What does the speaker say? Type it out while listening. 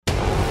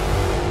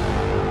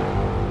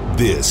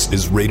This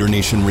is Raider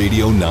Nation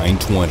Radio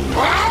 920.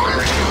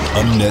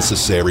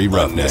 Unnecessary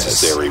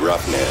roughness.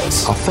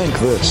 I think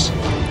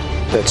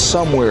that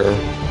somewhere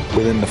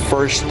within the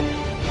first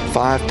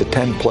 5 to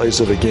 10 plays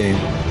of the game,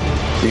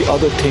 the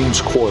other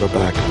team's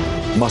quarterback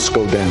must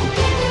go down.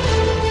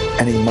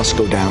 And he must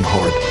go down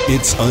hard.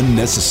 It's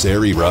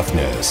Unnecessary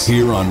Roughness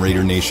here on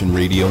Raider Nation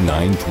Radio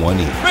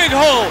 920. Big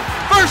hole,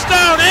 first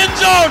down, end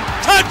zone,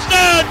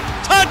 touchdown,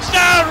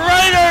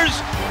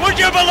 Raiders! Would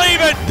you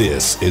believe it?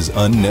 This is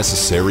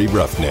Unnecessary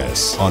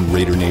Roughness on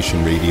Raider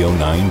Nation Radio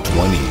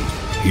 920.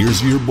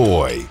 Here's your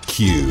boy,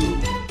 Q.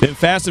 Been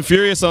fast and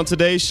furious on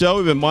today's show.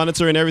 We've been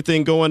monitoring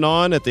everything going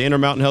on at the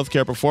Intermountain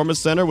Healthcare Performance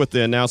Center with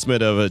the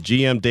announcement of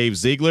GM Dave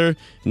Ziegler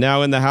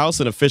now in the house,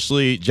 and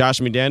officially Josh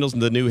McDaniels,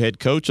 the new head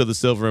coach of the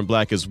Silver and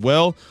Black as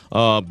well.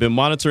 Been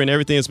monitoring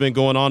everything that's been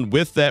going on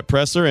with that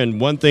presser,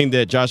 and one thing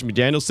that Josh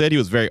McDaniels said, he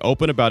was very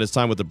open about his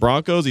time with the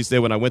Broncos. He said,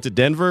 when I went to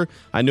Denver,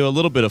 I knew a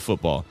little bit of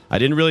football. I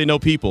didn't really know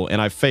people,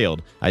 and I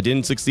failed. I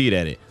didn't succeed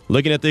at it.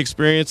 Looking at the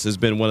experience has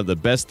been one of the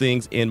best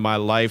things in my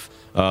life.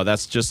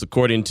 That's just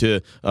according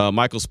to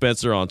Michael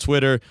Spencer on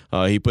Twitter.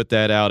 He put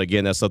that out.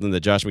 Again, that's something that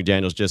Josh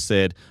McDaniels just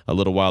said a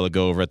little while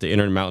ago over at the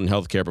Intermountain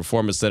Healthcare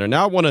Performance Center.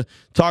 Now I want to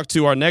talk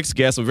to our next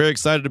guest. I'm very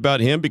excited about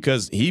him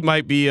because he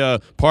might be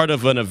part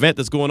of an event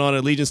that's going on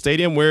at Allegiant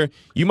Stadium where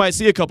you might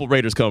see a couple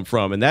Raiders come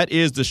from, and that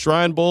is the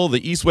Shrine Bowl.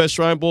 The East-West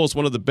Shrine Bowl is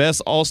one of the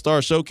best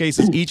all-star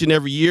showcases each and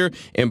every year.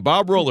 And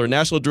Bob Roller,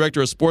 National Director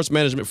of Sports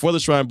Management for the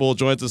Shrine Bowl,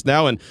 joins us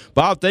now. And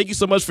Bob, thank you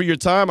so much for your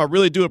time. I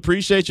really do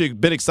appreciate you.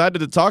 Been excited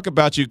to talk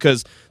about you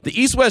because the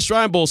East-West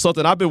Shrine Bowl is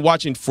something I've been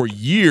watching for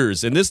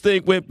years, and this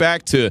thing went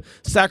back to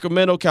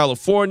Sacramento,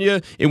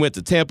 California. It went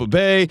to Tampa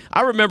Bay.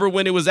 I remember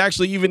when it was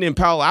actually even in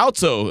Palo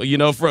Alto,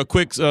 for a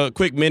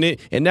quick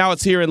minute, and now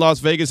it's here in Las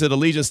Vegas at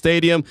Allegiant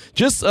Stadium.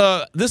 Just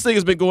this thing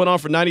has been going on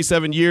for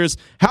 97 years.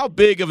 How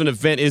big of an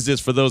event is this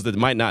for those that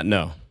might not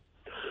know?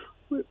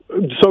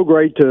 So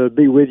great to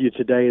be with you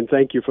today, and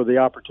thank you for the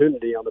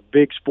opportunity on a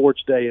big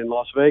sports day in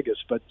Las Vegas.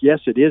 But yes,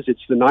 it is.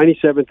 It's the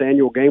 97th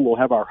annual game. We'll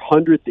have our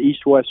 100th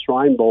East-West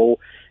Shrine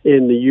Bowl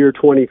in the year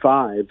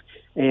 25.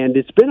 And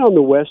it's been on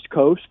the West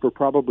Coast for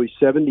probably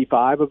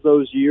 75 of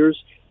those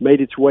years,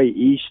 made its way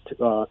east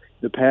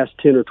the past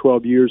 10 or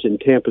 12 years in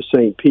Tampa,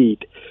 St.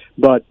 Pete.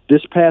 But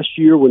this past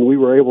year, when we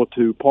were able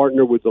to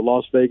partner with the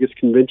Las Vegas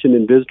Convention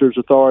and Visitors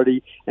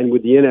Authority and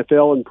with the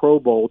NFL and Pro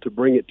Bowl to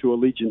bring it to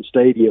Allegiant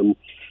Stadium,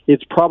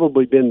 it's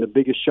probably been the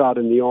biggest shot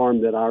in the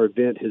arm that our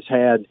event has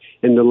had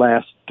in the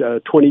last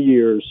 20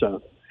 years.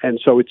 And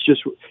so it's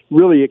just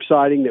really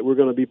exciting that we're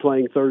going to be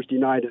playing Thursday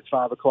night at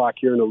 5 o'clock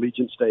here in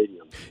Allegiant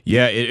Stadium.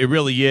 Yeah, it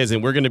really is,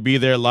 and we're going to be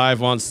there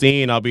live on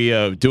scene. I'll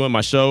be doing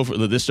my show,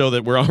 this show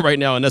that we're on right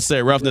now,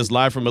 Unnecessary Roughness,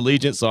 live from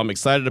Allegiant, so I'm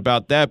excited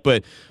about that.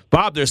 But,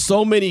 Bob, there's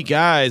so many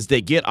guys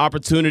that get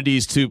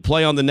opportunities to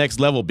play on the next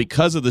level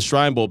because of the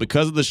Shrine Bowl,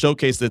 because of the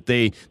showcase that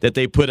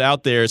they put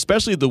out there,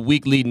 especially the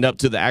week leading up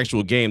to the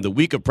actual game, the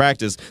week of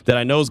practice that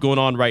I know is going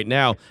on right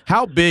now.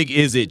 How big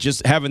is it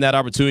just having that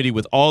opportunity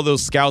with all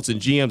those scouts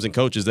and GMs and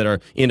coaches that are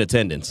in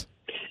attendance?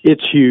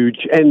 It's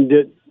huge. And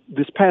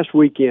this past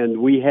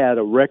weekend, we had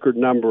a record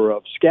number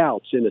of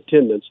scouts in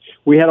attendance.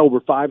 We had over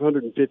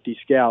 550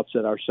 scouts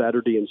at our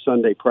Saturday and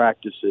Sunday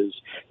practices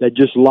that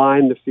just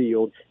line the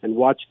field and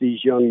watch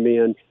these young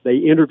men. They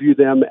interview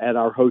them at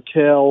our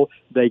hotel.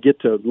 They get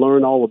to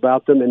learn all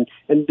about them.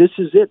 And this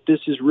is it.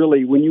 This is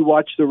really, when you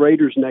watch the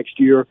Raiders next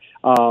year,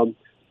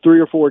 3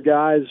 or 4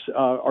 guys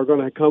are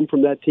going to come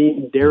from that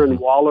team. Darren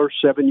Waller,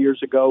 7 years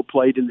ago,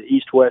 played in the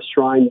East-West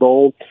Shrine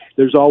Bowl.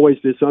 There's always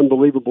this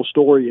unbelievable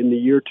story in the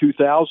year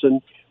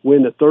 2000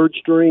 when the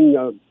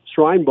third-string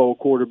Shrine Bowl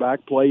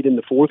quarterback played in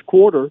the fourth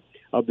quarter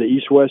of the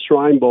East-West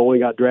Shrine Bowl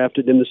and got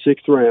drafted in the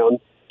 6th round.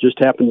 Just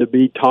happened to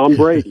be Tom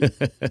Brady.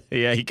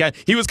 Yeah,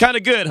 he was kind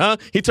of good, huh?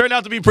 He turned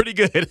out to be pretty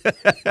good.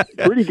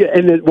 Pretty good.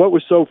 And then what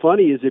was so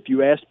funny is if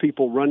you asked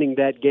people running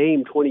that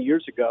game 20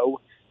 years ago,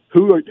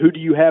 who do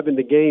you have in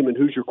the game and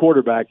who's your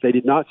quarterback, they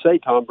did not say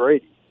Tom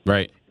Brady.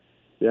 Right.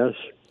 Yes.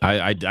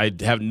 I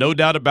have no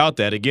doubt about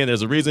that. Again,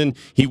 there's a reason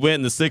he went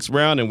in the 6th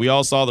round, and we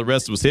all saw the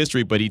rest was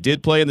history. But he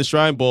did play in the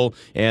Shrine Bowl,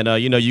 and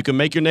you can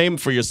make your name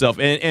for yourself.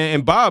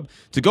 And Bob,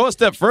 to go a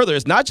step further,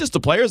 it's not just the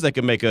players that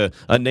can make a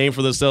name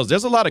for themselves.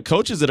 There's a lot of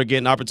coaches that are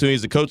getting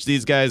opportunities to coach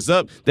these guys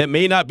up that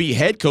may not be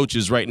head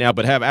coaches right now,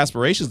 but have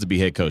aspirations to be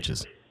head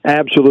coaches.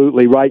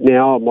 Absolutely. Right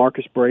now,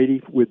 Marcus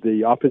Brady, with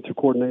the offensive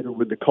coordinator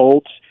with the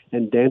Colts,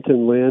 and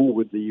Danton Lynn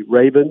with the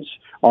Ravens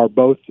are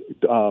both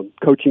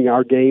coaching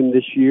our game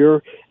this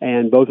year,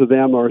 and both of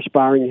them are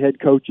aspiring head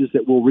coaches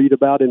that we'll read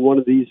about in one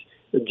of these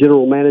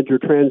general manager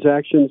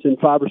transactions in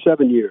 5 or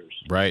 7 years.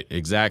 Right,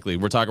 exactly.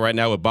 We're talking right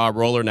now with Bob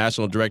Roller,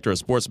 National Director of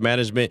Sports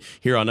Management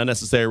here on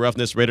Unnecessary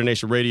Roughness, Raider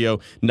Nation Radio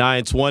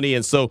 920.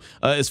 And so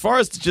as far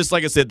as, just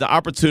like I said, the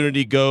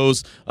opportunity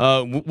goes,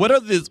 what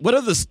are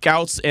the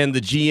scouts and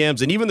the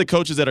GMs and even the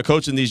coaches that are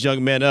coaching these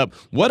young men up,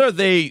 what is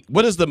the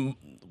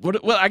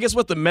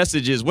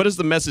message is? What is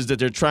the message that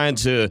they're trying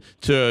to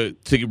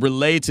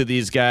relay to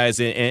these guys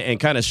and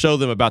kind of show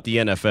them about the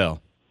NFL?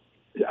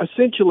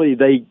 Essentially,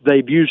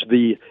 they've used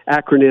the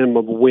acronym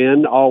of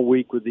WIN all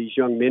week with these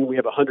young men. We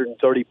have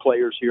 130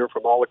 players here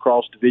from all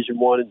across Division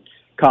I and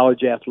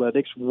college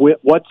athletics.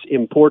 What's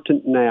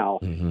important now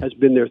has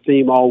been their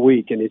theme all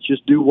week, and it's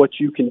just do what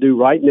you can do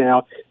right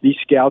now. These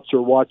scouts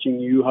are watching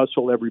you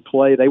hustle every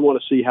play. They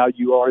want to see how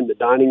you are in the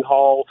dining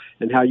hall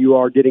and how you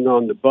are getting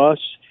on the bus.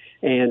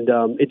 And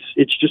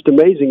it's just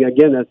amazing.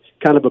 Again, a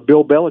kind of a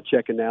Bill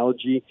Belichick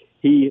analogy.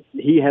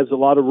 He has a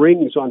lot of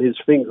rings on his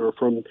finger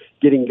from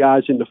getting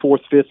guys in the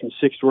 4th, 5th, and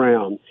 6th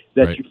round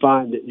that right.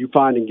 you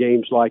find in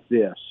games like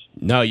this.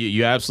 No,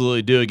 you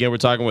absolutely do. Again, we're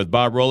talking with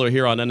Bob Roller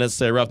here on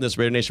Unnecessary Roughness,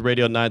 Raider Nation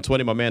Radio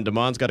 920. My man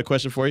Damon's got a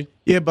question for you.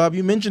 Yeah, Bob,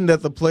 you mentioned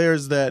that the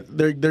players that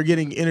they're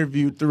getting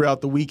interviewed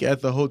throughout the week at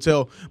the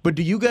hotel. But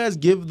do you guys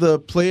give the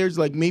players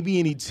like maybe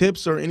any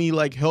tips or any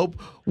like help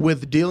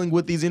with dealing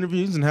with these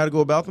interviews and how to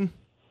go about them?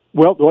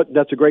 Well,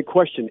 that's a great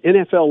question.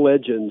 NFL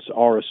legends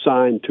are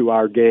assigned to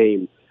our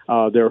game.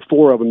 There are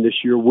 4 of them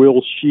this year: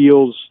 Will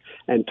Shields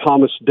and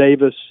Thomas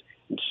Davis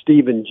and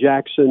Steven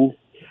Jackson.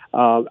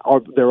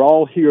 They're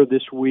all here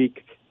this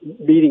week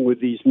meeting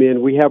with these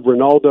men. We have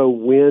Ronaldo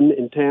Wynn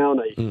in town,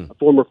 a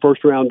former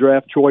first-round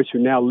draft choice who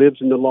now lives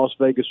in the Las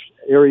Vegas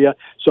area.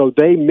 So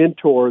they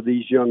mentor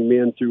these young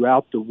men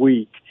throughout the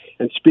week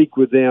and speak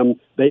with them.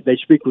 They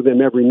speak with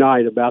them every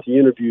night about the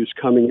interviews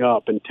coming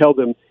up and tell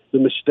them the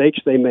mistakes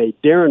they made.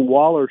 Darren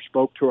Waller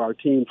spoke to our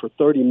team for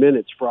 30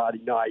 minutes Friday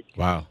night.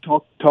 Wow.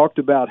 Talked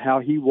about how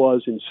he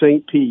was in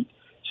St. Pete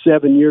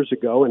 7 years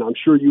ago, and I'm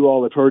sure you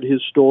all have heard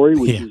his story,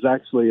 which is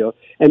actually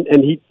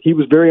and he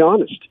was very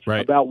honest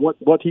about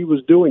what he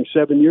was doing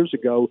 7 years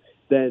ago.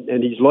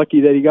 And he's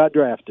lucky that he got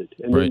drafted.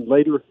 And then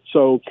later,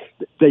 so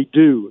they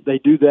do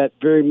that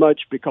very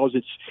much because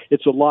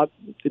it's a lot.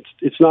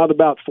 It's not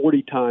about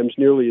 40 times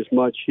nearly as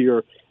much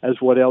here as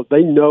what else.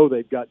 They know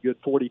they've got good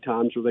 40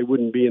 times or they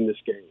wouldn't be in this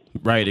game.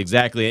 Right,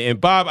 exactly. And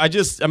Bob,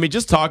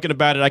 just talking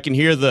about it, I can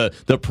hear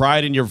the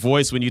pride in your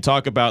voice when you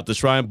talk about the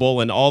Shrine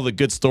Bowl and all the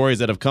good stories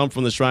that have come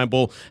from the Shrine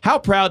Bowl. How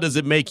proud does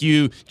it make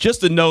you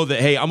just to know that,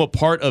 hey, I'm a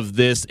part of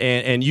this,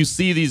 and you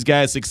see these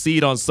guys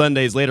succeed on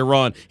Sundays later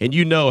on, and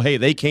you know, hey,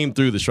 they came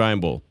through the Shrine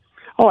Bowl?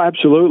 Oh,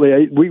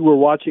 absolutely. We were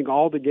watching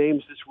all the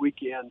games this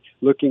weekend,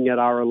 looking at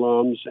our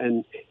alums,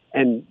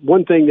 and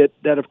one thing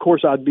that of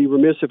course I'd be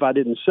remiss if I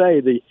didn't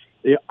say, the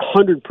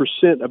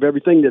 100% of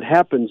everything that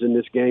happens in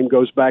this game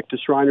goes back to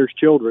Shriners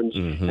Children's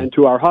and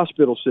to our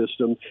hospital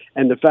system.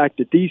 And the fact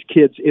that these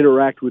kids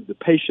interact with the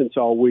patients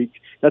all week,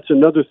 that's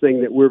another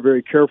thing that we're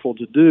very careful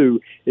to do,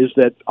 is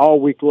that all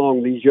week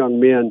long these young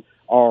men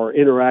are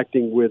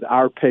interacting with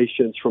our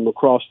patients from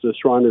across the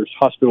Shriners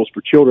Hospitals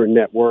for Children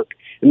network.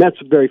 And that's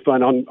very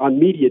fun. On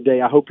Media Day,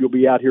 I hope you'll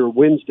be out here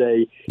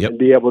Wednesday and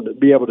be able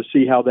to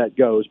see how that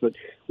goes. But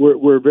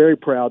we're very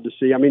proud to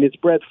see. I mean, it's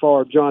Brett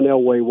Favre, John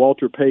Elway,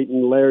 Walter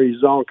Payton, Larry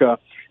Zonka.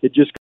 It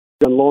just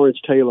and Lawrence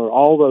Taylor,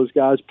 all those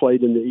guys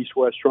played in the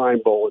East-West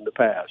Shrine Bowl in the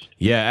past.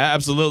 Yeah,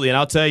 absolutely. And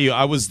I'll tell you,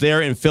 I was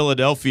there in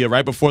Philadelphia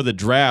right before the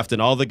draft,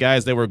 and all the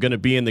guys that were going to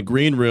be in the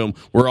green room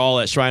were all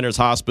at Shriners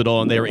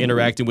Hospital, and they were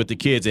interacting with the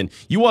kids. And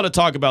you want to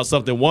talk about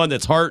something, one,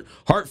 that's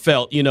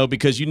heartfelt,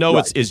 because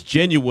it's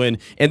genuine.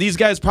 And these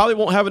guys probably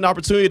won't have an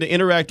opportunity to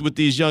interact with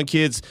these young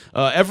kids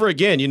ever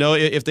again,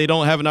 if they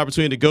don't have an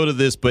opportunity to go to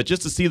this. But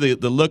just to see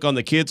the look on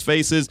the kids'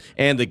 faces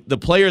and the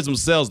players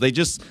themselves,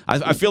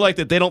 I feel like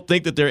that they don't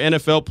think that they're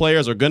NFL players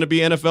are going to be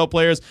NFL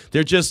players.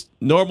 They're just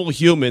normal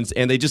humans,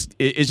 and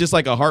it's just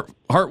like a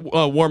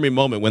heartwarming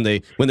moment when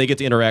they get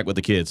to interact with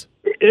the kids.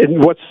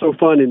 And what's so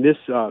fun in this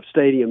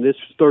stadium this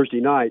Thursday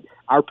night,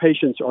 our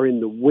patients are in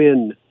the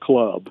Win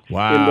Club in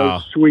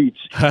those suites.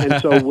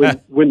 And so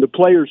when the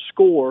players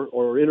score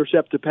or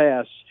intercept a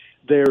pass,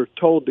 they're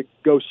told to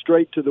go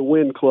straight to the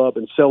Win Club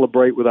and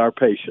celebrate with our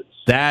patients.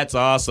 That's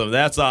awesome.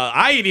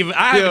 I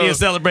haven't even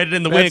celebrated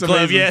in the Win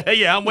Club. Amazing.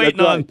 Yeah. I'm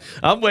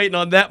waiting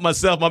on that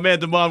myself. My man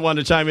Damon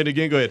wanted to chime in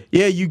again. Go ahead.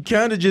 Yeah, you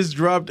kind of just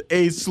dropped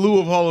a slew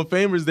of Hall of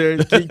Famers there. You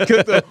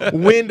took the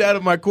wind out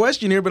of my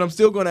question here, but I'm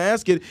still going to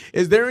ask it.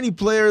 Is there any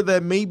player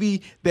that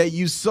maybe that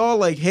you saw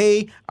like,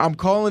 hey, I'm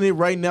calling it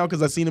right now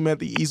because I seen him at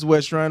the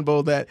East-West Shrine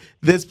Bowl, that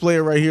this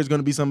player right here is going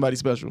to be somebody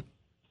special?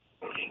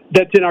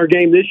 That's in our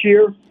game this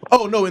year?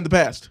 Oh, no, in the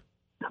past.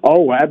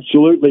 Oh,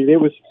 absolutely.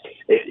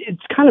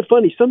 It's kind of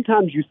funny.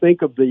 Sometimes you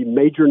think of the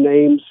major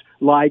names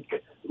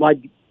like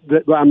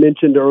that I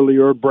mentioned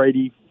earlier,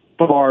 Brady,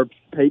 Favre,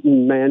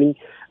 Peyton Manning.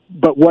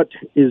 But what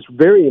is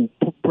very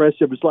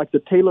impressive is like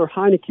the Taylor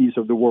Heineke's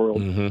of the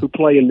world who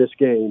play in this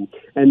game.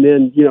 And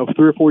then, 3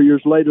 or 4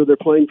 years later, they're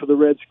playing for the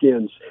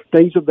Redskins.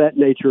 Things of that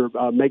nature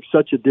make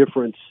such a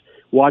difference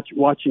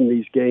watching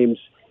these games.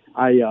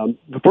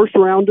 The first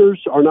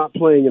rounders are not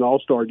playing in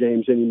all-star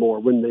games anymore.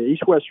 When the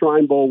East-West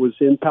Shrine Bowl was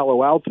in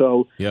Palo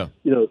Alto,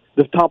 the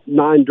top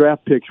 9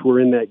 draft picks were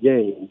in that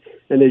game.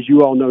 And as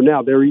you all know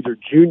now, they're either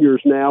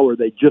juniors now or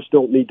they just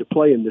don't need to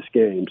play in this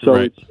game.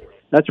 So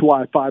that's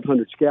why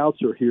 500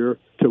 scouts are here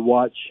to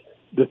watch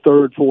the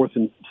third, fourth,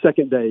 and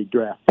second day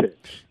draft picks.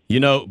 You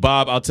know,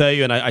 Bob, I'll tell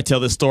you, and I tell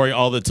this story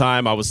all the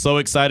time. I was so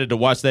excited to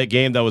watch that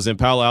game that was in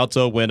Palo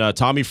Alto when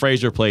Tommy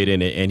Frazier played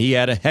in it, and he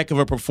had a heck of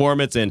a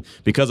performance. And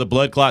because of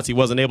blood clots, he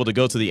wasn't able to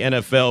go to the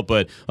NFL,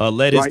 but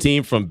led his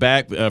team from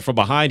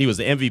behind. He was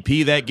the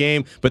MVP that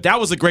game. But that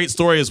was a great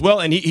story as well,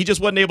 and he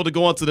just wasn't able to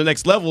go on to the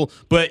next level,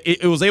 but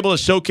it was able to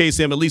showcase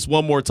him at least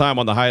one more time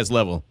on the highest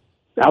level.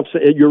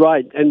 You're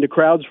right, and the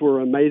crowds were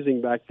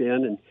amazing back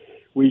then, and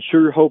we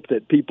sure hope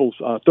that people's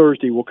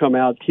Thursday will come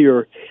out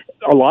here.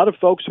 A lot of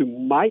folks who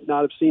might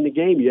not have seen a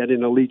game yet in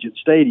Allegiant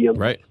Stadium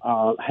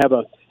have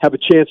a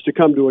chance to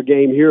come to a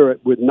game here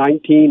with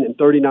 $19 and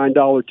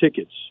 $39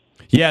 tickets.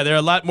 Yeah, they're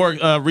a lot more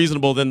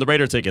reasonable than the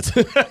Raider tickets.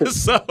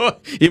 So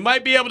you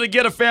might be able to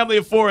get a family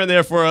of four in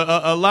there for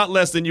a lot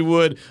less than you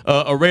would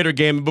a Raider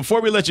game. And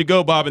before we let you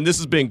go, Bob, and this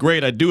has been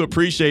great, I do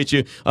appreciate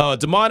you.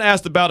 Damon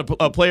asked about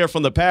a player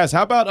from the past.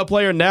 How about a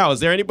player now?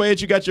 Is there anybody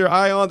that you got your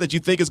eye on that you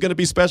think is going to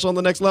be special on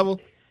the next level?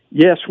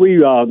 Yes,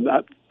 we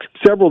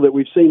several that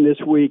we've seen this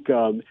week.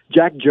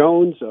 Jack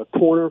Jones, a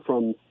corner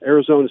from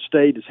Arizona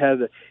State, is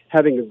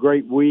having a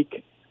great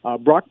week.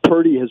 Brock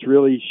Purdy has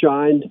really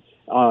shined.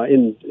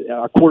 In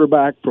a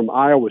quarterback from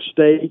Iowa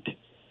State.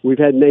 We've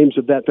had names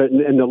of that.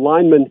 And the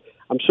linemen,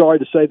 I'm sorry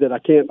to say that I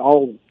can't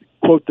all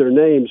quote their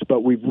names,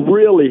 but we've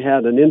really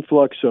had an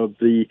influx of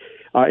the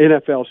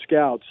NFL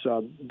scouts.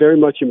 Very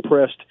much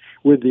impressed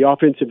with the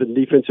offensive and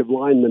defensive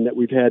linemen that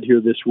we've had here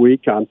this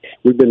week.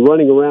 We've been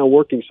running around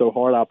working so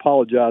hard. I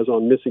apologize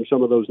on missing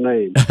some of those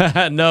names.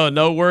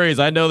 No worries.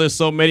 I know there's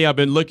so many. I've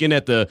been looking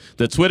at the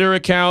Twitter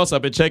accounts.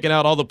 I've been checking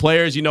out all the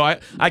players. You know,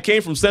 I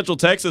came from Central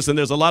Texas, and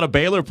there's a lot of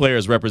Baylor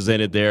players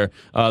represented there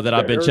that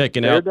I've been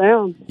checking out. They're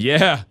down.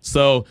 Yeah,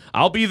 so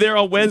I'll be there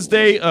on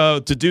Wednesday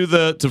for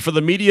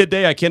the media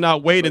day. I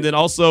cannot wait. And then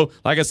also,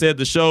 like I said,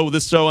 this show,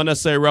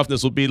 Unnecessary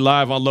Roughness, will be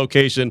live on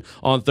location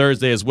on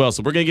Thursday as well.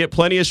 So we're going to get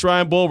plenty of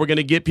Shrine Bowl. We're going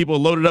to get people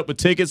loaded up with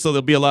tickets, so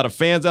there'll be a lot of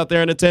fans out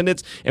there in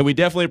attendance, and we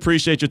definitely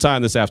appreciate your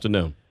time this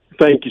afternoon.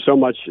 Thank you so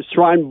much.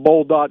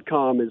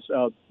 ShrineBowl.com is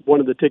one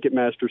of the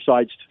Ticketmaster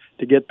sites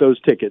to get those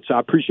tickets. I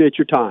appreciate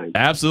your time.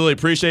 Absolutely.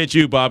 Appreciate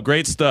you, Bob.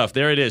 Great stuff.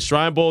 There it is,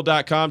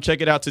 ShrineBowl.com.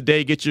 Check it out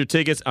today. Get your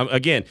tickets.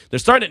 Again, they're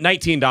starting at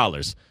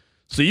 $19.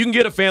 So you can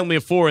get a family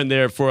of four in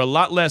there for a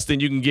lot less than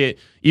you can get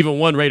even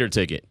one Raider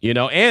ticket, you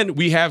know. And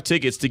we have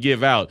tickets to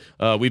give out.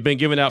 We've been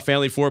giving out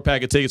family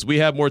four-pack of tickets. We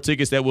have more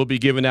tickets that we'll be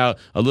giving out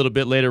a little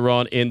bit later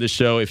on in the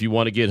show if you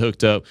want to get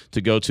hooked up to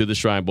go to the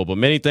Shrine Bowl. But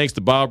many thanks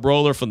to Bob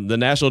Roller, from the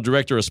National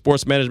Director of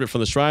Sports Management from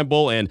the Shrine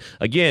Bowl. And,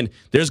 again,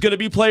 there's going to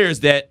be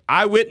players that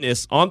I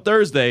witness on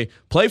Thursday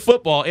play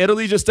football at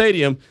Allegiant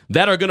Stadium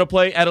that are going to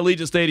play at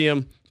Allegiant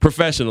Stadium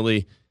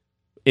professionally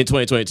in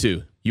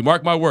 2022. You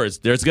mark my words.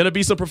 There's going to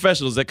be some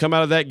professionals that come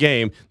out of that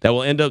game that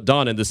will end up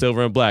donning the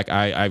silver and black.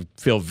 I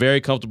feel very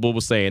comfortable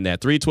with saying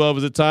that. 3:12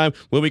 is the time.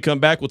 When we come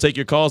back, we'll take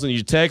your calls and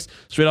your texts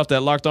straight off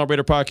that Locked On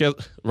Raider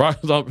podcast.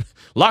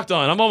 Locked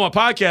On. I'm on my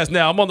podcast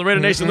now. I'm on the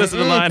Raider Nation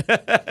listening line.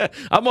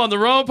 I'm on the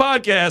wrong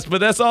podcast, but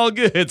that's all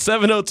good.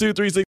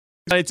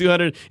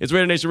 702-369-9200. It's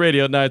Raider Nation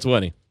Radio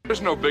 920.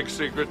 There's no big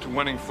secret to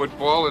winning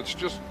football. It's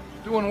just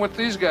doing what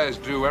these guys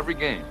do every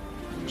game.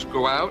 Just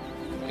go out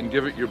and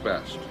give it your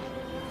best.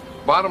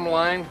 Bottom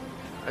line,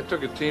 I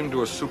took a team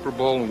to a Super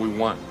Bowl and we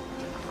won.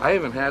 I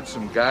even had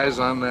some guys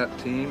on that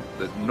team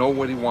that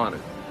nobody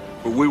wanted,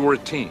 but we were a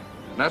team.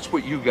 And that's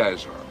what you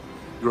guys are.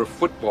 You're a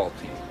football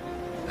team.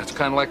 That's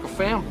kind of like a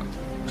family,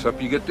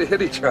 except you get to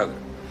hit each other.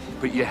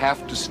 But you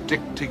have to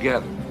stick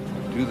together.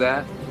 Do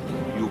that,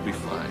 you'll be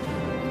fine.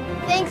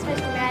 Thanks, Mr.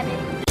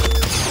 Madden.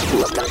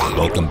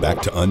 Welcome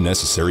back to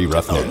Unnecessary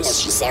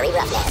Roughness.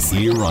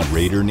 Here on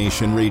Raider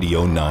Nation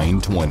Radio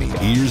 920.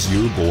 Here's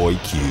your boy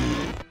Q.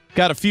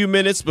 Got a few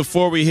minutes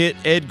before we hit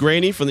Ed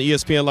Graney from the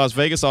ESPN Las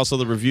Vegas, also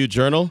the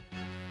Review-Journal.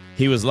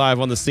 He was live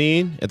on the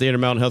scene at the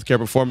Intermountain Healthcare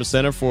Performance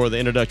Center for the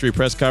introductory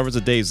press conference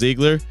of Dave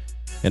Ziegler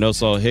and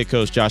also head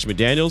coach Josh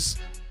McDaniels.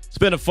 It's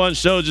been a fun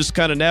show, just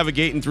kind of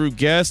navigating through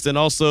guests and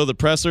also the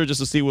presser just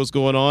to see what's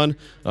going on.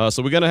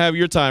 So we're going to have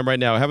your time right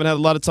now. I haven't had a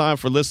lot of time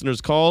for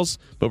listeners' calls,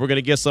 but we're going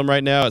to get some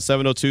right now at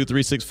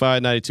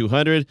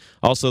 702-365-9200.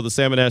 Also, the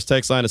Salmon Ash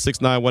text line is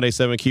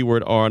 69187,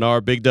 keyword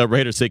R&R. Big Dub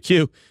Raiders said,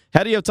 Q,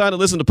 how do you have time to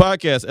listen to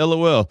podcasts?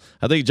 LOL.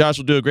 I think Josh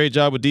will do a great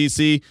job with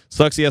DC.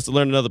 Sucks he has to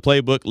learn another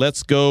playbook.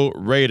 Let's go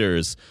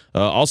Raiders.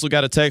 Also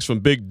got a text from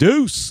Big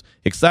Deuce.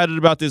 Excited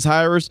about this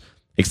hires.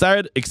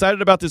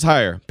 Excited about this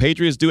hire.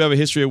 Patriots do have a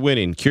history of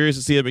winning. Curious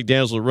to see if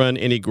McDaniels will run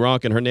any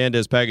Gronk and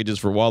Hernandez packages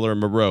for Waller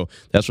and Moreau.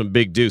 That's from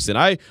Big Deuce. And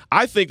I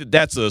think that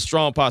that's a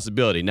strong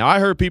possibility. Now, I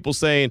heard people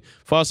saying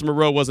Foster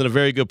Moreau wasn't a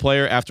very good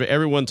player after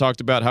everyone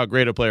talked about how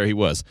great a player he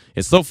was.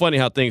 It's so funny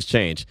how things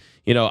change.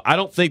 You know, I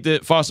don't think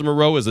that Foster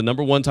Moreau is a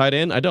number one tight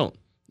end. I don't.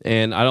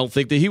 And I don't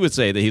think that he would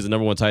say that he's a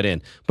number one tight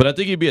end. But I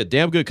think he'd be a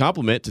damn good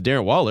compliment to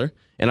Darren Waller.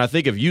 And I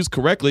think if used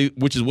correctly,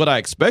 which is what I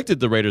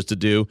expected the Raiders to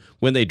do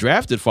when they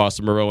drafted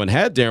Foster Moreau and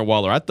had Darren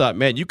Waller, I thought,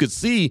 man, you could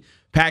see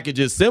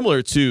packages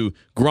similar to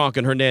Gronk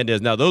and Hernandez.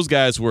 Now, those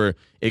guys were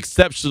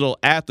exceptional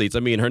athletes.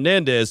 I mean,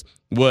 Hernandez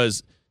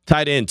was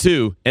tight end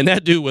too, and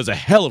that dude was a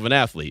hell of an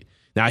athlete.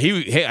 Now,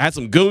 he had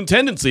some goon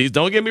tendencies,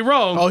 don't get me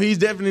wrong. Oh, he's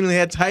definitely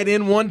had tight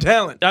end one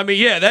talent. I mean,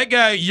 yeah, that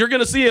guy, you're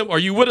going to see him, or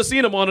you would have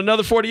seen him on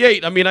Another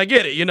 48. I mean, I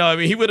get it.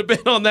 He would have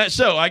been on that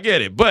show. I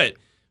get it. But,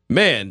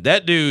 man,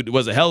 that dude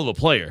was a hell of a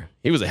player.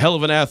 He was a hell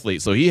of an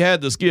athlete. So he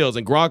had the skills.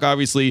 And Gronk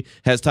obviously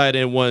has tight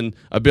end one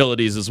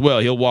abilities as well.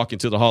 He'll walk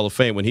into the Hall of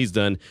Fame when he's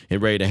done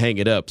and ready to hang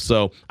it up.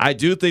 So I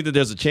do think that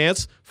there's a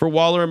chance for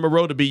Waller and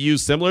Moreau to be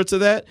used similar to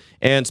that.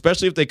 And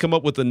especially if they come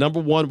up with the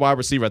number one wide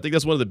receiver. I think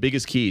that's one of the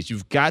biggest keys.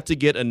 You've got to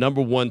get a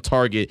number one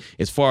target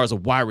as far as a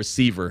wide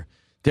receiver.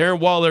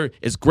 Darren Waller,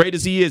 as great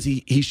as he is,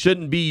 he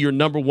shouldn't be your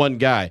number one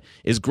guy.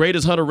 As great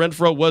as Hunter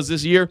Renfrow was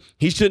this year,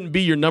 he shouldn't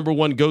be your number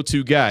one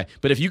go-to guy.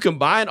 But if you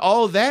combine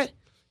all of that,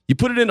 you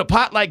put it in a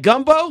pot like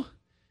gumbo,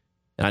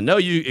 I know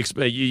you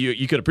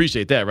could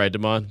appreciate that, right,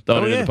 Damon?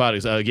 Throwing it in the pot.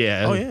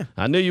 Yeah. Oh, yeah.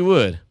 I knew you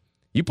would.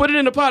 You put it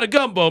in a pot of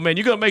gumbo, man,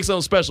 you're going to make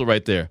something special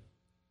right there.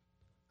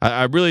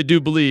 I really do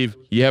believe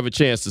you have a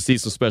chance to see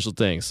some special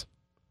things.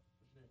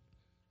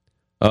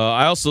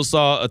 I also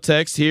saw a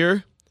text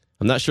here.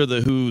 I'm not sure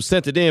who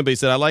sent it in, but he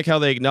said, I like how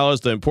they acknowledge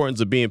the importance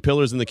of being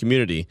pillars in the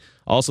community.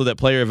 Also, that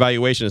player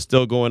evaluation is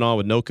still going on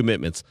with no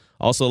commitments.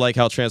 Also, like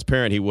how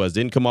transparent he was.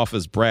 Didn't come off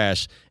as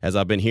brash, as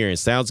I've been hearing.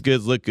 Sounds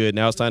good, look good.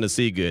 Now it's time to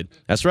see good.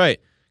 That's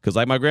right. Because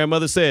like my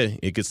grandmother said,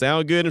 it could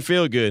sound good and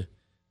feel good.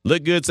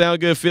 Look good,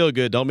 sound good, feel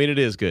good. Don't mean it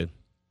is good.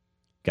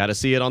 Got to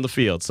see it on the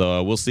field.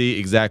 So we'll see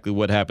exactly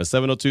what happens.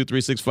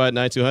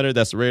 702-365-9200.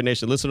 That's the Raider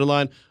Nation listener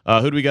line.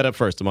 Who do we got up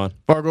first, Damon?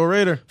 Fargo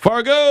Raider.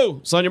 Fargo!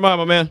 It's on your mind,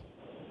 my man.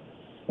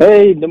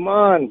 Hey,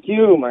 Damon,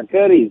 Q, my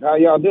cuddies. How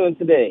y'all doing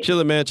today?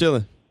 Chilling, man,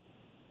 chilling.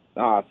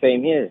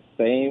 Same here.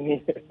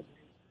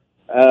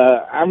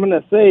 I'm going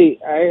to say,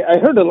 I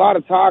heard a lot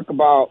of talk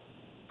about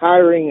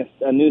hiring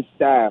a new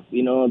staff.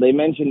 They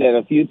mentioned it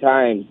a few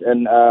times.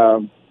 And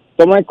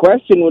so my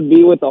question would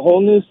be, with the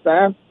whole new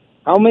staff,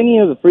 how many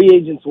of the free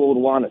agents would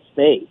want to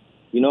stay?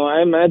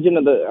 I imagine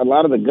a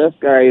lot of the Gus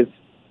guys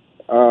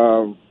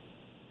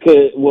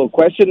will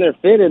question their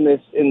fit in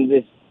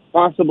this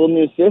possible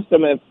new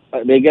system if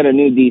they get a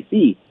new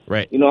DC.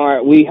 Right.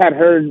 We had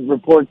heard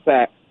reports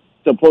that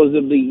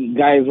supposedly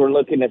guys were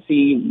looking to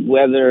see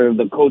whether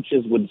the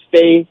coaches would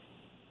stay,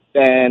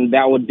 and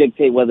that would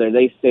dictate whether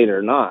they stayed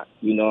or not,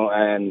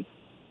 and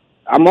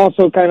I'm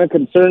also kind of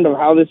concerned of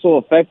how this will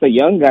affect the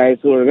young guys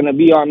who are going to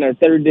be on their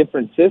third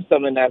different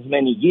system in as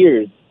many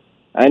years.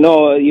 I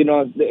know,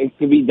 it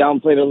could be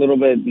downplayed a little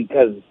bit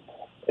because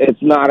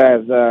it's not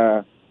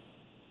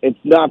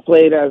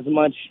played as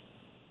much,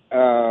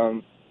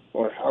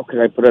 or how could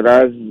I put it,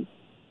 as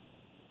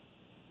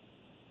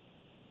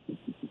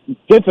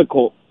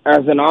difficult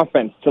as an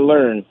offense to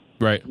learn.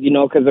 Right.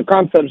 Because the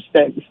concepts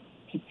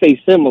stay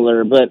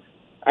similar, but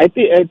I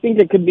think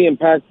it could be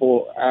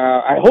impactful.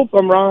 I hope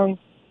I'm wrong,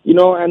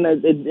 and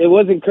it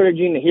was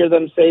encouraging to hear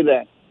them say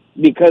that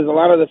because a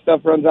lot of the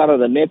stuff runs out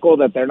of the nickel,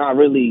 that they're not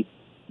really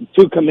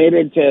too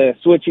committed to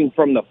switching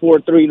from the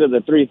 4-3 to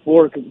the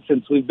 3-4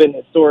 since we've been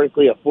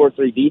historically a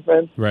 4-3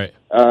 defense. Right.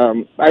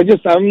 I'm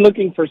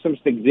looking for some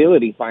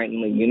stability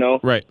finally,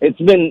 Right. There's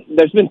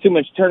been too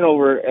much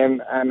turnover,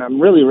 and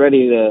I'm really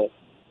ready to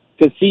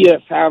see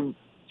us have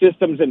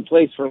systems in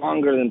place for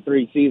longer than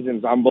 3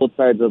 seasons on both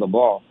sides of the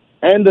ball.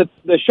 And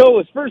the show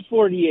is first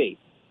 48.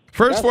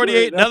 First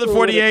 48, another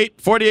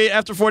 48, 48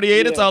 after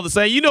 48. Yeah. It's all the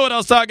same. You know what I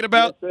was talking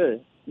about? Yes, sir.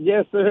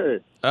 Yes, sir.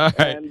 All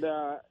right. And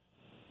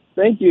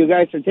thank you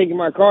guys for taking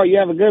my call. You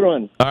have a good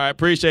one. All right.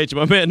 Appreciate you,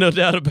 my man. No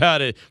doubt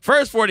about it.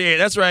 First 48.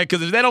 That's right.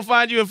 Because if they don't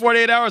find you in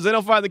 48 hours, they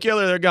don't find the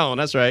killer, they're gone.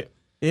 That's right.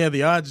 Yeah,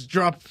 the odds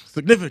drop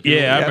significantly.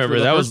 Yeah, I remember.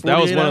 That was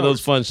one of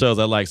those fun shows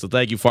I like. So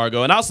thank you,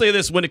 Fargo. And I'll say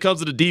this when it comes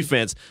to the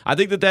defense, I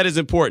think that is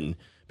important.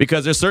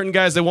 Because there's certain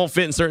guys that won't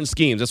fit in certain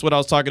schemes. That's what I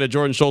was talking to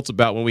Jordan Schultz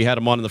about when we had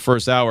him on in the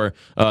first hour,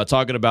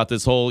 talking about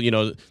this whole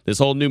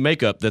new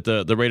makeup that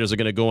the Raiders are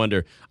going to go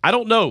under. I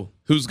don't know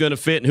who's going to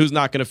fit and who's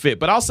not going to fit.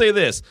 But I'll say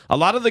this. A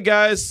lot of the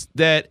guys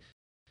that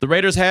the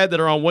Raiders had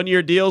that are on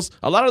one-year deals,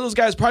 a lot of those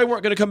guys probably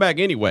weren't going to come back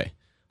anyway.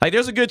 Like,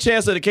 there's a good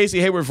chance that a Casey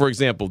Hayward, for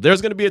example, there's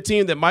going to be a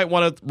team that might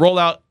want to roll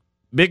out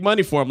big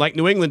money for him like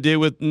New England did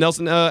with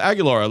Nelson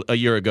Aguilar a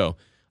year ago.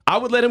 I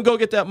would let him go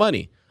get that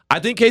money. I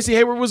think Casey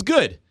Hayward was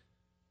good.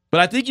 But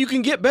I think you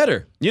can get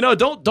better.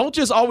 Don't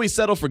just always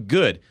settle for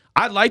good.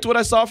 I liked what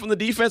I saw from the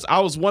defense.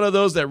 I was one of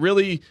those that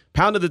really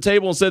pounded the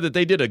table and said that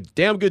they did a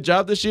damn good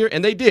job this year,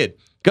 and they did.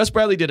 Gus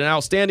Bradley did an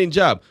outstanding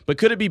job. But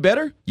could it be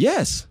better?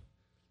 Yes.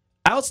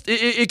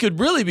 It could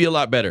really be a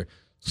lot better.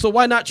 So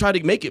why not try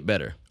to make it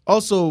better?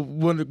 Also,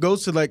 when it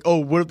goes to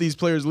what if these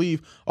players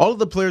leave? All of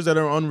the players that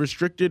are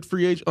unrestricted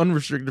free agent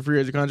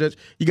contracts,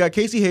 you got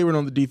Casey Hayward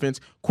on the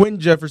defense, Quentin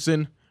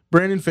Jefferson,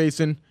 Brandon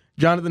Faison,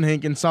 Jonathan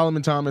Hankins,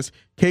 Solomon Thomas,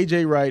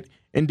 KJ Wright,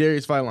 and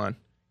Darius Philon,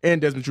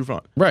 and Desmond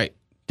Trufant. Right.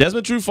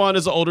 Desmond Trufant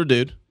is an older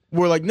dude.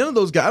 Where none of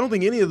those guys, I don't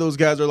think any of those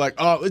guys are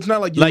it's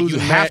not like you're losing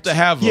you have Max. To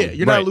have them. Yeah,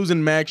 you're not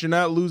losing Max, you're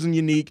not losing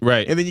Unique.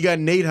 Right. And then you got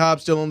Nate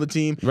Hobbs still on the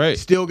team. Right.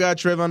 Still got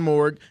Trevon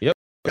Moehrig. Yep.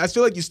 I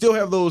feel like you still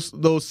have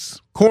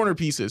those corner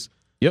pieces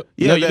Yep.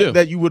 Yeah, No, you do.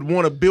 that you would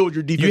want to build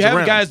your defense You have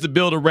around. guys to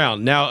build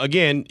around. Now,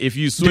 again, if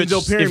you switch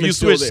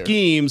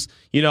schemes,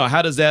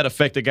 how does that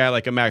affect a guy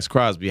like a Max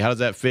Crosby? How does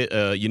that fit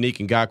Unique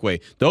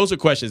Ngakoue? Those are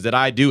questions that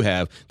I do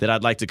have that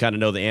I'd like to kind of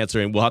know the answer,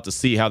 and we'll have to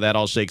see how that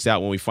all shakes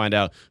out when we find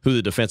out who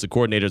the defensive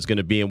coordinator is going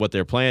to be and what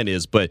their plan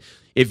is. But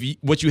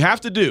what you have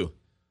to do,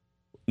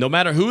 no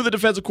matter who the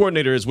defensive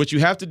coordinator is, what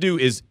you have to do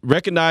is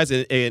recognize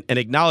and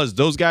acknowledge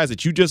those guys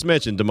that you just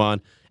mentioned,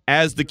 Damon,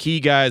 as the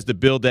key guys to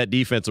build that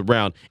defense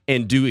around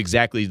and do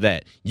exactly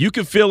that. You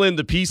can fill in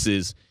the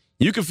pieces.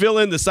 You can fill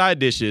in the side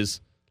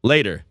dishes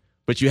later.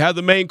 But you have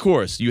the main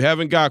course. You have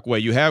Ngakoue.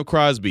 You have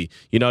Crosby.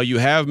 You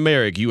have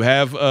Merrick. You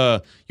have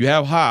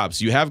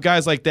Hobbs. You have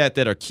guys like that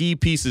are key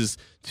pieces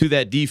to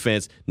that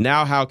defense.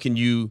 Now how can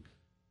you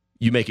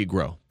make it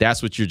grow?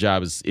 That's what your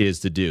job is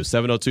to do.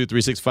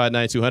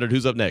 702-365-9200.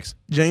 Who's up next?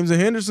 James in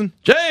Henderson.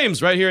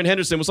 James, right here in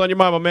Henderson. What's on your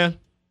mind, my man?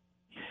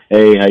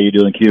 Hey, how you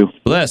doing, Q?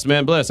 Blessed,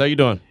 man. Blessed. How you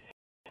doing?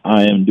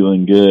 I am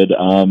doing good.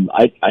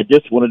 I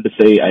just wanted to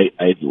say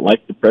I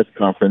liked the press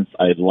conference.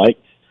 I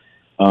liked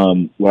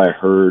what I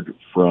heard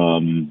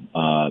from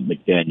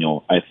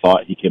McDaniel. I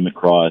thought he came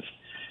across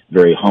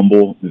very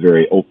humble,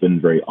 very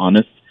open, very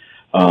honest.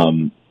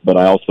 But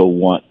I also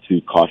want to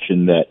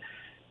caution that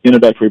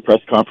introductory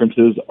press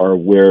conferences are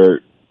where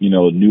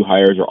new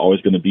hires are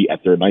always going to be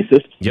at their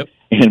nicest. Yep.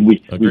 And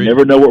we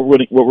never know what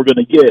we're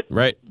going to get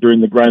during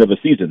the grind of a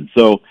season.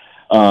 So.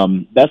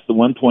 That's the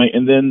one point.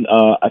 And then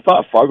I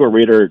thought Fargo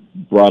Raider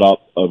brought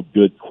up a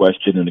good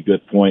question and a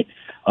good point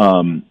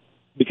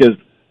because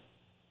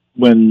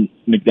when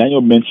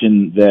McDaniel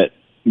mentioned that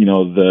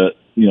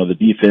the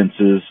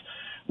defenses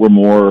were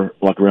more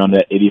like around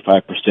that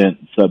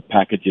 85% sub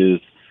packages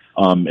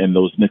and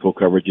those nickel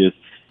coverages,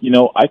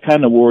 I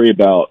kind of worry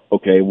about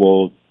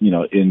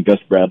in Gus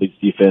Bradley's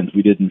defense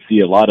we didn't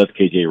see a lot of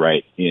KJ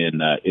Wright in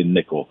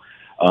nickel.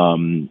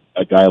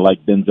 A guy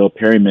like Denzel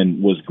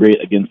Perryman was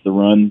great against the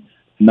run.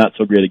 Not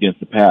so great against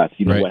the pass.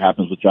 What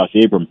happens with Josh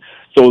Abram.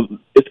 So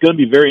it's going to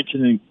be very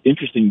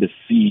interesting to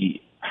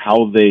see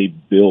how they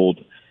build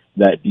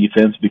that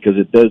defense because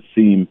it does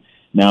seem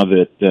now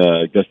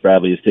that Gus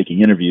Bradley is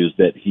taking interviews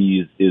that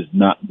he is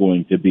not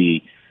going to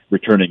be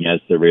returning as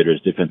the Raiders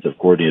defensive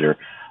coordinator.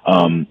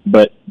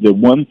 But the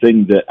one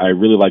thing that I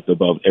really liked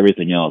above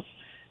everything else,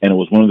 and it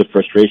was one of the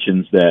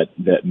frustrations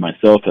that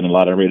myself and a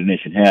lot of Raider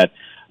Nation had,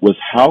 was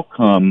how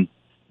come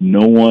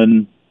no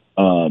one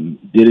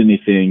did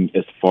anything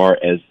as far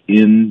as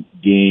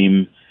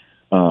in-game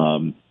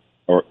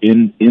or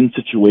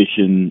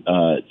in-situation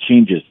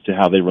changes to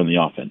how they run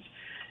the offense.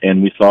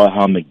 And we saw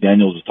how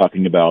McDaniels was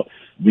talking about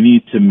we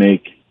need to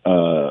make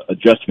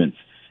adjustments,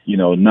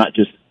 not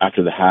just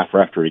after the half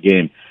or after a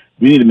game.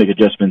 We need to make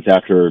adjustments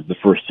after the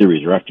first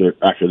series or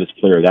after this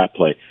play or that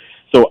play.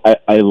 So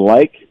I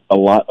like a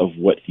lot of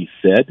what he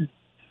said,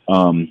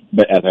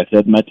 but as I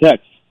said in my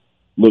text,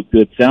 look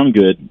good, sound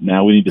good.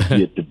 Now we need to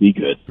see it to be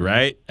good.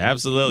 Right?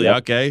 Absolutely. Yep.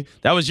 Okay.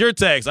 That was your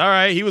text. All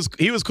right. He was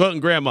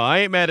quoting Grandma. I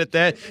ain't mad at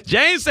that.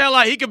 James sound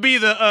like he could be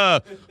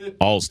the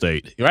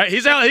Allstate. Right? He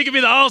sound like he could be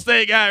the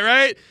Allstate guy,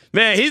 right?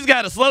 Man, he's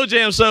got a slow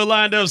jam show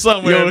lined up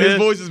somewhere. His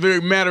voice is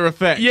very matter of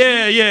fact.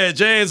 Yeah.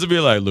 James would be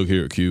like, look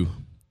here, Q.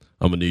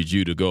 I'm going to need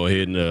you to go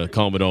ahead and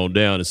calm it on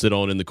down and sit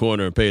on in the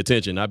corner and pay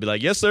attention. I'd be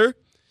like, yes, sir.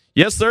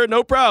 Yes, sir.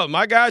 No problem.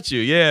 I got you.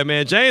 Yeah,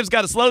 man. James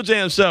got a slow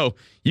jam show.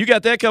 You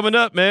got that coming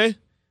up, man.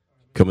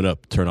 Coming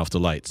up, turn off the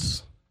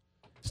lights.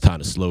 It's time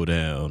to slow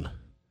down.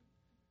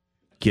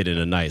 Get in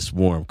a nice,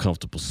 warm,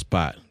 comfortable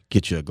spot.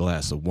 Get you a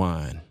glass of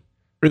wine.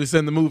 Really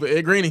setting the move for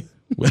Ed Graney.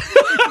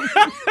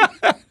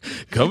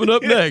 Coming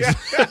up next.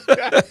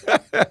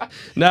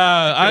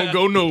 Don't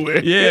go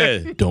nowhere.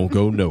 Yeah, don't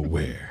go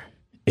nowhere.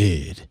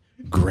 Ed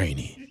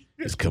Graney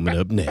is coming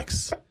up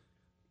next.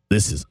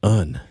 This is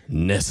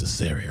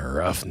Unnecessary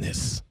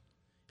Roughness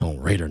on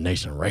Raider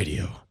Nation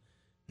Radio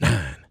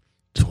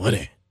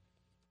 920.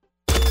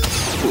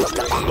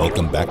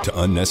 Welcome back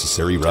to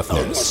Unnecessary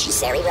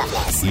Roughness.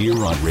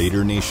 Here on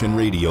Raider Nation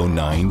Radio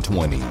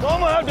 920. I'm going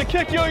to have to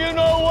kick you, you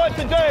know what,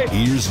 today.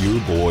 Here's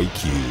your boy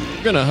Q.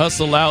 We're going to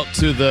hustle out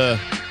to the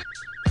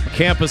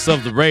campus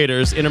of the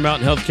Raiders,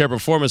 Intermountain Healthcare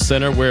Performance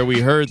Center, where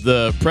we heard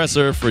the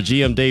presser for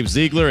GM Dave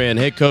Ziegler and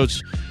head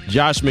coach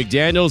Josh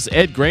McDaniels.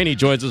 Ed Graney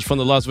joins us from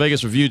the Las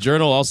Vegas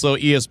Review-Journal, also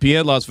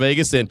ESPN Las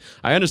Vegas. And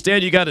I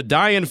understand you got a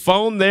dying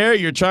phone there.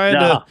 You're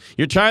trying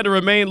to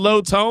remain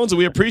low tones, and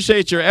we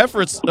appreciate your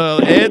efforts,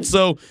 Ed.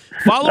 So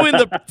following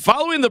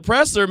the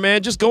presser,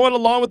 man, just going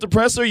along with the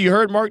presser, you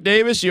heard Mark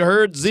Davis, you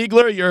heard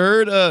Ziegler, you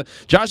heard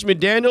Josh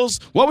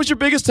McDaniels. What was your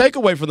biggest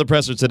takeaway from the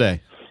presser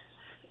today?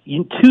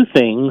 Two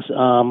things.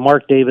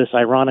 Mark Davis,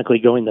 ironically,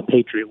 going the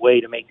Patriot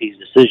way to make these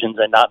decisions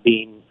and not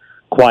being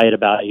quiet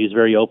about it. He was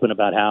very open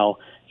about how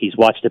he's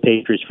watched the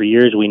Patriots for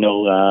years. We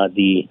know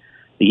the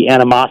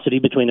animosity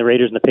between the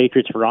Raiders and the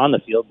Patriots for on the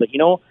field. But,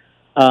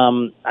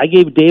 I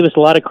gave Davis a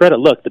lot of credit.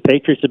 Look, the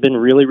Patriots have been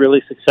really,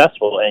 really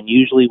successful, and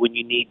usually when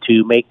you need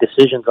to make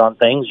decisions on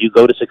things, you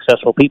go to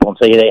successful people and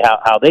say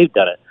how they've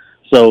done it.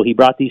 So he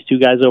brought these two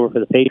guys over for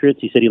the Patriots.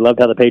 He said he loved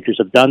how the Patriots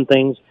have done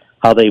things,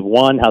 how they've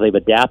won, how they've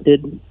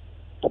adapted.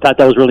 I thought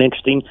that was really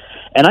interesting.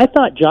 And I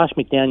thought Josh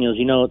McDaniels,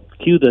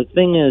 Q, the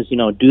thing is,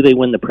 do they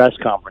win the press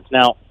conference?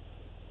 Now,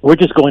 we're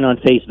just going on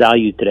face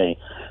value today.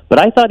 But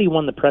I thought he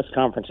won the press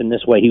conference in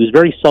this way. He was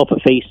very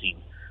self-effacing,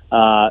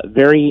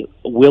 very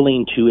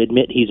willing to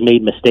admit he's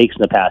made mistakes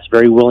in the past,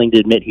 very willing to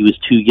admit he was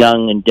too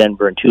young in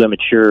Denver and too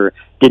immature,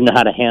 didn't know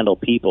how to handle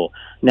people.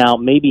 Now,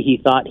 maybe he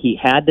thought he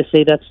had to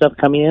say that stuff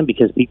coming in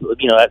because people,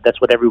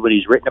 that's what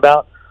everybody's written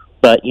about.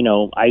 But,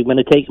 I'm going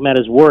to take him at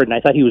his word, and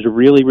I thought he was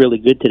really, really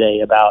good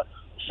today about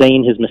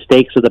saying his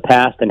mistakes of the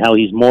past and how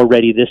he's more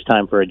ready this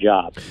time for a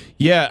job.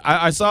 Yeah,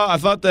 I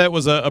thought that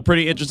was a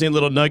pretty interesting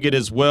little nugget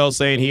as well,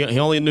 saying he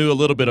only knew a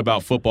little bit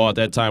about football at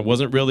that time,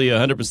 wasn't really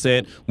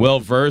 100%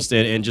 well-versed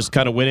and just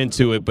kind of went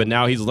into it, but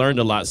now he's learned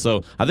a lot.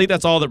 So I think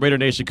that's all that Raider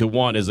Nation could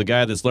want is a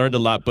guy that's learned a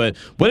lot. But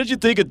what did you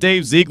think of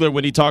Dave Ziegler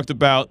when he talked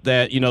about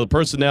that, the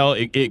personnel,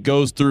 it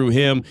goes through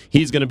him,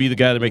 he's going to be the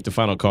guy to make the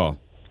final call?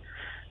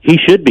 He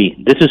should be.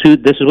 This is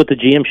what the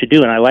GM should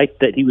do, and I like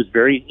that he was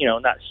very,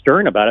 not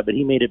stern about it, but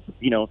he made it,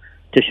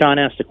 Tashawn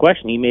asked the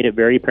question, he made it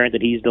very apparent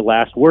that he's the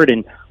last word,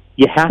 and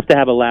you have to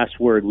have a last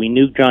word. We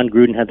knew John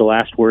Gruden had the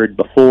last word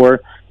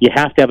before. You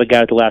have to have a guy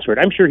with the last word.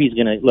 I'm sure he's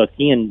going to, look,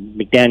 he and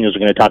McDaniels are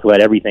going to talk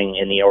about everything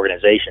in the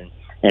organization,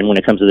 and when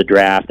it comes to the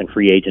draft and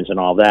free agents and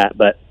all that,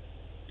 but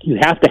you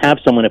have to have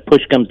someone, if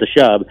push comes to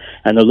shove,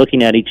 and they're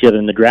looking at each other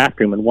in the draft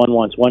room, and one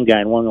wants one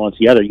guy and one wants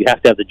the other, you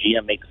have to have the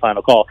GM make the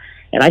final call.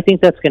 And I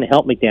think that's going to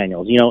help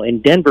McDaniels.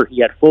 In Denver,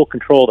 he had full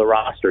control of the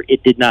roster.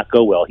 It did not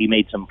go well. He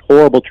made some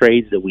horrible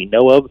trades that we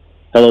know of.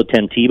 Hello,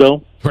 Tim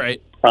Tebow.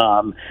 Right.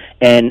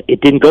 And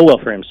it didn't go well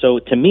for him. So,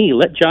 to me,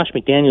 let Josh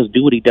McDaniels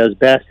do what he does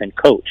best and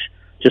coach.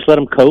 Just let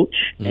him coach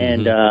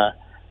and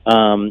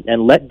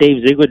let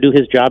Dave Ziegler do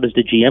his job as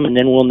the GM, and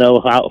then we'll know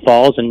how it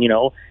falls. And,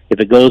 if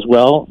it goes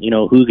well,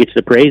 who gets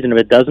the praise, and if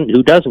it doesn't,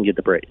 who doesn't get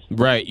the praise.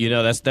 Right.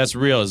 That's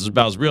real. It's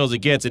about as real as it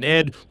gets. And,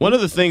 Ed, one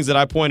of the things that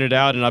I pointed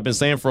out, and I've been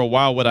saying for a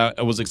while, what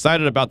I was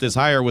excited about this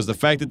hire was the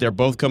fact that they're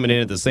both coming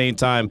in at the same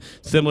time,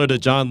 similar to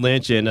John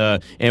Lynch and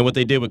what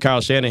they did with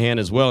Kyle Shanahan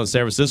as well in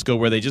San Francisco,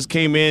 where they just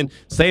came in,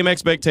 same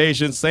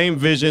expectations, same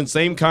vision,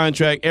 same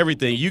contract,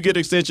 everything. You get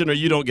extension or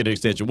you don't get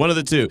extension. One of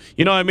the two.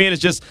 You know what I mean?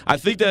 It's just, I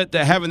think that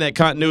having that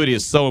continuity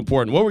is so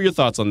important. What were your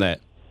thoughts on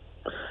that?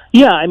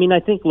 Yeah, I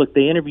think, look,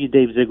 they interviewed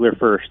Dave Ziegler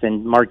first,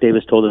 and Mark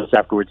Davis told us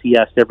afterwards, he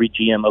asked every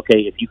GM, okay,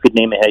 if you could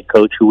name a head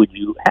coach, who would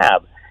you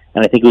have?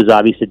 And I think it was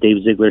obvious that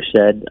Dave Ziegler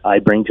said, I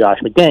bring Josh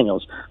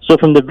McDaniels. So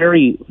from the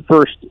very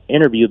first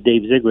interview of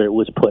Dave Ziegler, it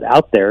was put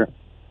out there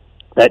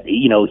that,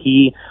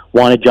 he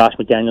wanted Josh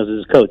McDaniels as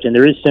his coach. And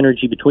there is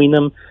synergy between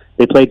them.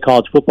 They played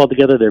college football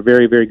together. They're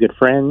very, very good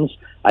friends.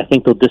 I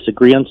think they'll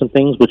disagree on some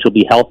things, which will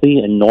be healthy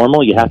and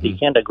normal. You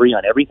can't agree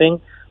on everything.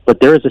 But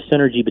there is a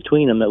synergy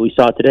between them that we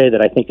saw today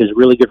that I think is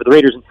really good for the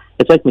Raiders. And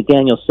it's like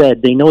McDaniel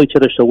said, they know each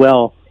other so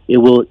well, it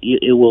will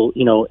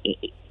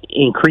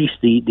increase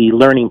the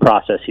learning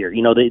process here.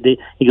 He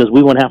goes,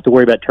 we won't have to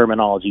worry about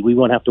terminology. We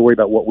won't have to worry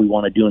about what we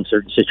want to do in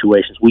certain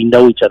situations. We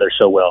know each other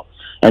so well.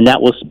 And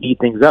that will speed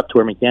things up to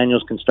where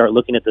McDaniels can start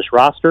looking at this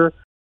roster,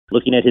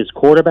 looking at his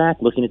quarterback,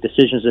 looking at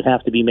decisions that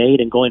have to be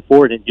made, and going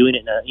forward and doing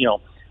it in a,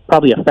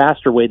 probably a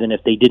faster way than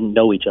if they didn't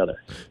know each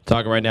other.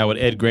 Talking right now with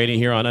Ed Graney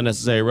here on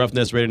Unnecessary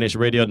Roughness, Raider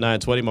Nation Radio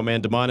 920. My man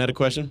Damon had a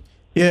question.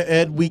 Yeah,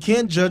 Ed, we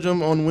can't judge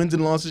them on wins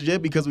and losses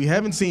yet because we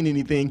haven't seen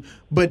anything.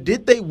 But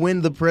did they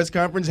win the press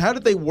conference? How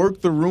did they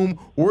work the room?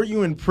 Were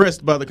you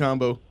impressed by the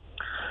combo?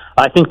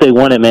 I think they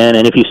won it, man.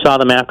 And if you saw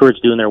them afterwards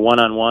doing their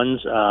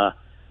one-on-ones,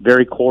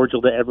 very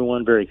cordial to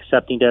everyone, very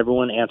accepting to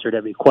everyone, answered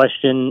every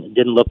question,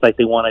 didn't look like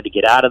they wanted to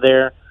get out of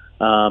there.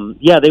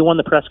 They won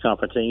the press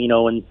conference,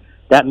 and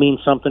that means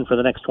something for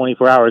the next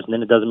 24 hours, and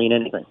then it doesn't mean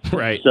anything.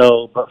 Right.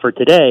 So, but for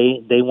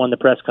today, they won the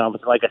press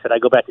conference. Like I said, I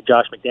go back to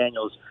Josh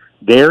McDaniels,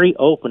 very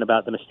open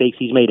about the mistakes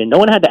he's made, and no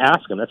one had to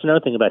ask him. That's another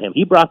thing about him.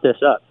 He brought this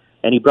up,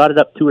 and he brought it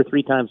up 2 or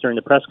 3 times during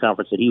the press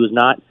conference that he was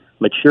not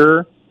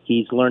mature.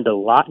 He's learned a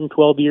lot in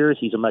 12 years.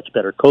 He's a much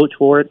better coach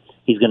for it.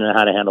 He's going to know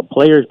how to handle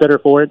players better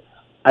for it.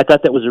 I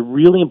thought that was a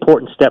really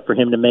important step for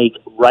him to make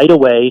right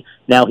away.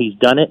 Now he's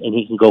done it, and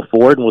he can go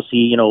forward, and we'll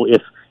see,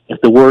 if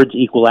the words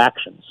equal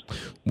actions.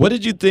 What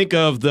did you think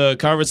of the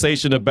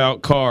conversation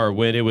about Carr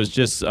when it was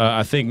just,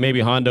 I think maybe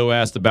Hondo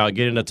asked about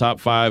getting a top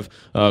 5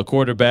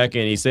 quarterback,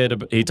 and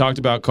he talked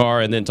about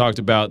Carr and then talked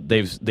about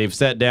they've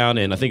sat down,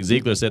 and I think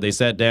Ziegler said they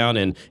sat down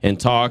and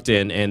talked,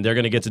 and they're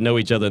going to get to know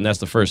each other, and that's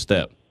the first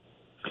step.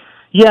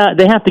 Yeah,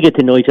 they have to get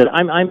to know each other.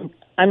 I'm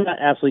not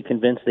absolutely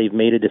convinced they've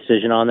made a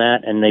decision on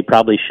that, and they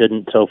probably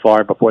shouldn't so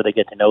far before they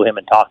get to know him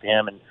and talk to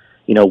him and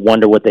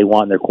wonder what they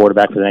want in their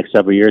quarterback for the next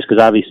several years,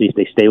 because obviously if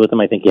they stay with him,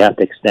 I think you have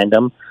to extend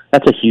them.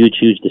 That's a huge,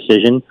 huge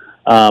decision.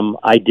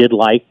 I did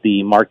like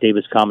the Mark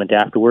Davis comment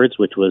afterwards,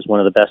 which was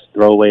one of the best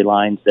throwaway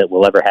lines that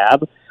we'll ever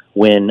have,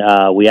 when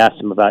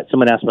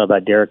someone asked him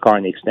about Derek Carr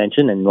and the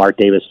extension, and Mark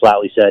Davis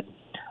flatly said,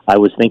 I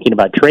was thinking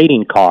about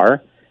trading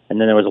Carr, and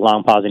then there was a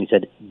long pause, and he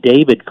said,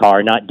 David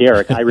Carr, not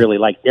Derek. I really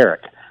like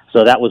Derek.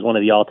 So that was one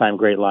of the all-time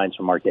great lines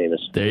from Mark Davis.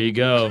 There you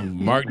go.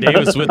 Mark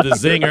Davis with the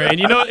zinger. And,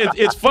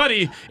 it's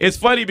funny. It's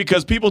funny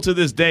because people to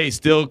this day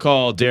still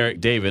call Derek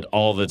David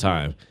all the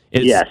time.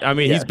 Yes. I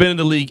mean, he's been in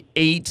the league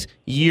 8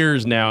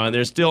 years now, and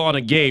they're still on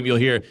a game. You'll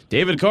hear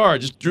David Carr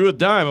just drew a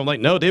dime. I'm like,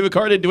 no, David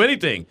Carr didn't do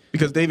anything.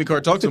 Because David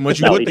Carr talked so much,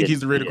 you would think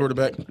he's the Raider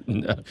quarterback.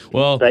 No.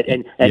 Well, but,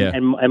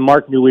 and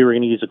Mark knew we were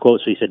going to use a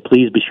quote, so he said,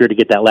 "Please be sure to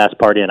get that last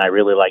part in. I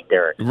really like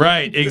Derek."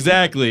 Right,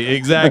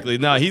 exactly.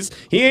 No, he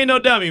ain't no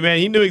dummy, man.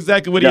 He knew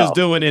exactly what he was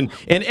doing. And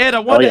Ed, I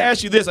wanted to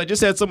ask you this. I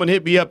just had someone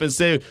hit me up and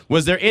say,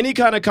 was there any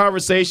kind of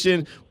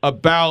conversation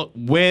about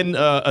when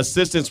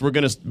assistants were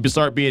going to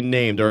start being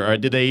named, or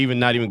did they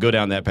not even go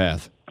down that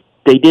path?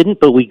 They didn't,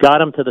 but we got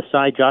him to the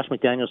side. Josh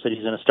McDaniels said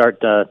he's going to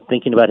start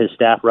thinking about his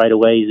staff right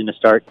away. He's going to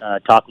start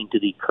talking to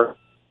the current,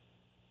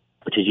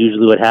 which is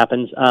usually what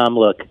happens.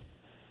 Look,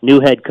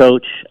 new head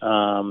coach,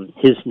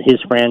 his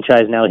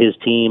franchise now, his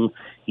team.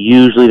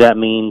 Usually that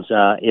means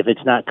if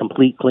it's not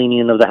complete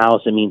cleaning of the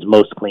house, it means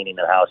most cleaning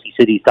of the house. He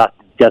said he talked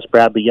to Gus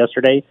Bradley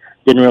yesterday.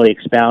 Didn't really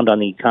expound on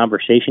the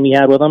conversation he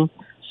had with him.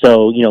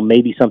 So,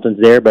 maybe something's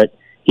there, but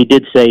he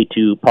did say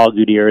to Paul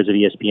Gutierrez of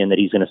ESPN that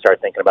he's going to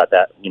start thinking about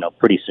that,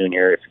 pretty soon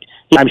here.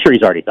 I'm sure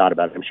he's already thought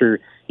about it. I'm sure,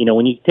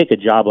 when you take a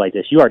job like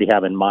this, you already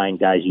have in mind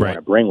guys you want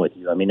to bring with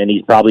you. I mean, and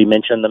he's probably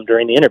mentioned them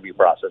during the interview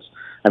process.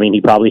 I mean,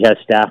 he probably has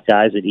staff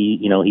guys that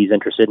he's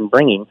interested in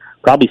bringing,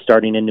 probably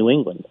starting in New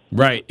England.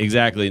 Right,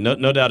 exactly. No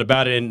doubt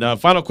about it. And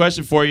final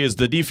question for you is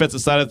the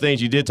defensive side of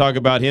things. You did talk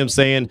about him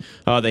saying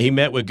that he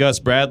met with Gus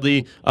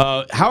Bradley.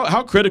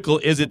 How critical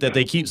is it that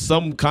they keep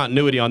some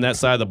continuity on that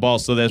side of the ball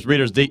so that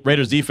Raiders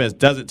defense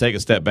doesn't take a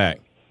step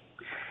back?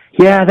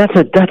 Yeah, that's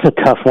a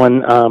tough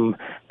one.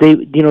 They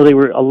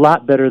were a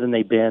lot better than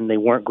they've been. They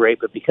weren't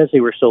great, but because they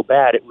were so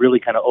bad, it really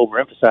kind of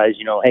overemphasized,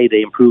 hey,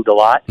 they improved a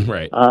lot.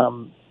 Right.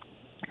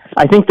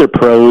 I think they're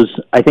pros.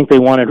 I think they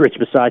wanted Rich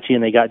Bisaccia,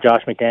 and they got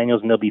Josh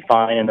McDaniels, and they'll be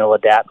fine, and they'll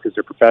adapt because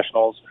they're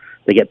professionals.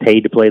 They get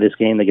paid to play this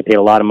game. They get paid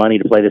a lot of money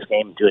to play this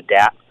game and to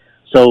adapt.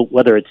 So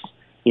whether it's,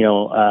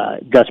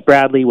 Gus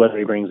Bradley, whether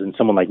he brings in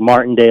someone like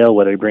Martindale,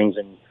 whether he brings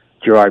in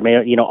Gerard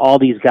Mayo, all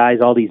these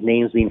guys, all these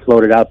names being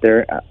floated out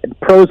there,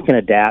 pros can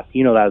adapt.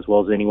 You know that as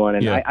well as anyone,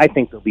 and I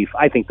think they'll be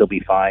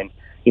fine.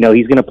 He's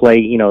going to play,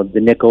 the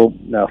nickel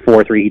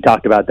 4-3. He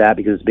talked about that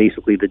because it's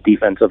basically the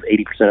defense of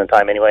 80% of the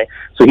time anyway.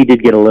 So he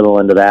did get a little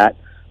into that.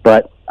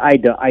 But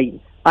I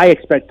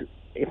expect,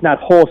 if not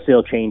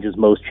wholesale changes,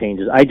 most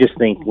changes. I just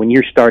think when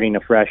you're starting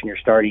afresh and you're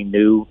starting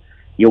new,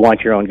 you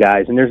want your own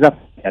guys. And there's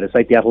nothing like that. It's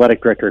like the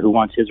athletic director who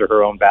wants his or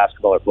her own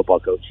basketball or football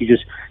coach.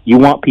 You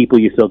want people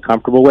you feel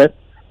comfortable with.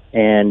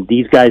 And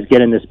these guys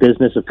get in this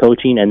business of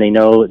coaching, and they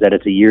know that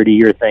it's a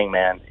year-to-year thing,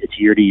 man. It's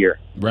year-to-year.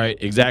 Right,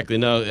 exactly.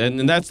 No,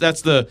 and that's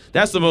the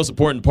most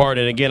important part.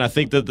 And again, I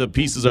think that the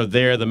pieces are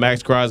there. The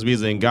Max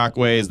Crosby's, the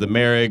Ngakwe's, the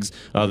Merrigs,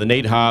 the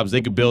Nate Hobbs.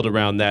 They could build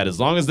around that. As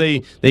long as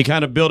they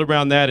kind of build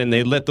around that and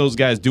they let those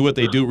guys do what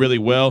they do really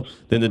well,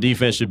 then the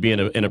defense should be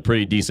in a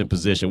pretty decent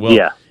position.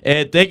 Well,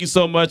 Ed, thank you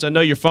so much. I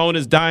know your phone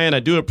is dying. I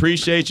do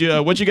appreciate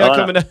you. What you got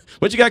coming out?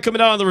 What you got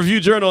coming out on the Review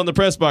Journal in the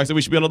press box that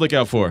we should be on the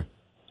lookout for?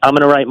 I'm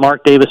going to write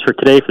Mark Davis for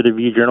today for the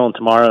Review Journal, and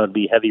tomorrow it'll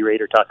be heavy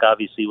Raider talk,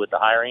 obviously, with the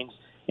hirings.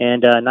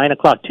 And 9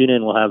 o'clock, tune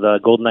in. We'll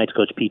have Golden Knights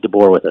coach Pete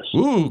DeBoer with us.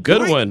 Ooh,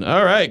 good one.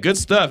 All right, good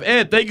stuff.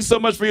 Ed, thank you so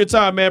much for your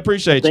time, man.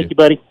 Appreciate you. Thank you,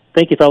 buddy.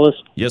 Thank you, fellas.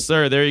 Yes,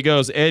 sir. There he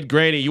goes. Ed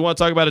Graney. You want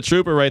to talk about a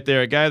trooper right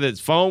there, a guy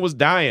that's phone was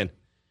dying.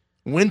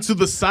 Went to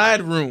the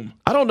side room.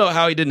 I don't know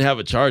how he didn't have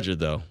a charger,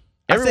 though.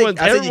 Everyone's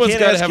got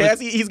to have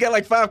he's got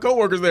like 5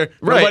 coworkers there.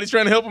 Right. Nobody's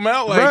trying to help him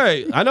out.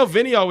 Right. I know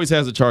Vinny always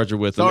has a charger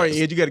with him.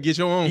 Sorry, Ed, you got to get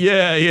your own.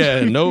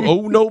 Yeah.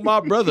 No, my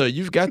brother.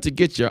 You've got to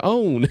get your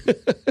own.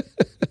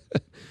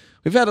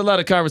 We've had a lot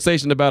of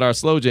conversation about our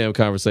slow jam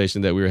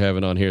conversation that we were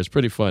having on here. It's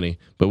pretty funny,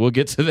 but we'll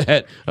get to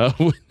that.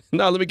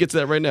 Let me get to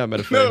that right now,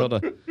 matter of fact. Hold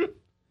on.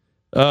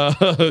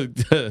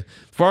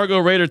 Fargo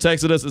Raider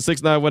texted us at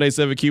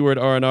 69187 keyword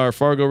R&R.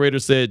 Fargo Raider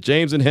said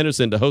James and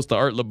Henderson to host the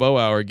Art LeBeau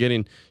Hour,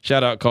 getting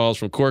shout out calls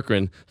from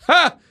Corcoran.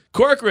 Ha!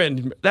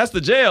 Corcoran, that's the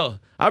jail.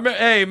 I remember,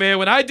 hey man,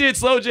 when I did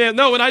slow jams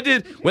at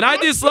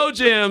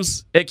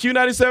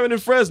Q97 in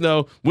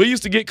Fresno, we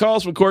used to get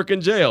calls from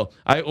Corcoran jail.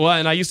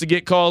 I used to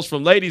get calls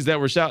from ladies that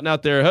were shouting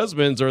out their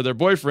husbands or their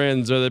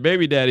boyfriends or their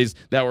baby daddies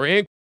that were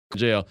in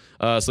jail.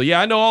 So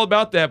yeah, I know all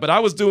about that, but I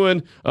was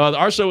doing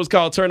our show was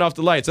called Turn Off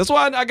the Lights. That's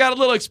why I got a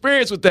little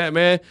experience with that,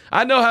 man.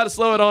 I know how to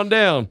slow it on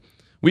down.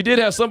 We did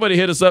have somebody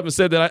hit us up and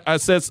said that I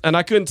said, and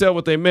I couldn't tell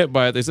what they meant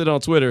by it. They said it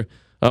on Twitter.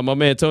 My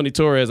man Tony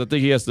Torres, I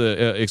think he has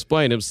to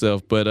explain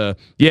himself, but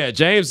yeah,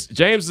 James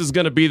is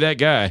going to be that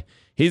guy.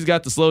 He's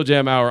got the Slow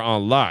Jam Hour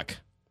on lock.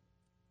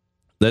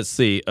 Let's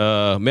see.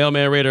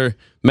 Mailman Raider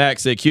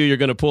Max said, Q, you're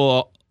going to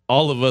pull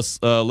all of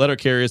us letter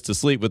carriers to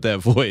sleep with that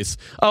voice.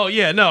 Oh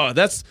yeah, no,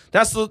 that's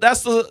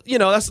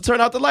the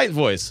turn off the light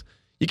voice.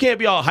 You can't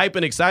be all hype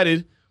and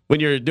excited when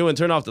you're doing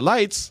turn off the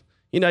lights.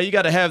 You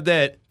got to have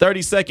that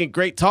 30-second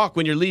great talk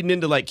when you're leading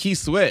into like Keith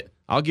Sweat.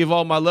 I'll give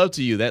all my love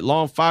to you. That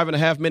long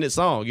 5.5-minute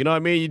song. You know what I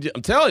mean?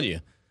 I'm telling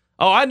you.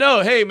 Oh, I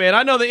know. Hey man,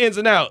 I know the ins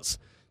and outs.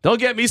 Don't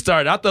get me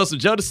started. I'll throw some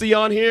Jodeci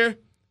on here.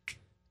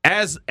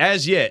 As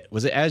yet.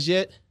 Was it As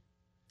Yet?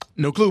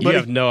 No clue, buddy. You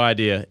have no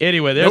idea.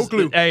 Anyway, there's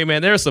hey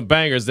man, there's some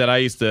bangers that I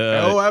used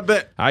to. I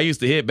bet I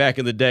used to hit back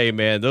in the day,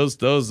 man. Those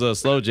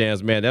slow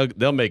jams, man.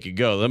 They'll make it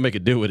go. They'll make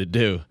it do what it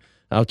do.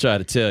 I'll try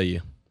to tell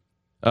you.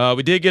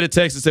 We did get a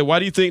text that said, "Why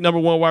do you think number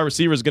one wide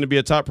receiver is going to be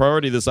a top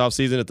priority this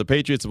offseason if the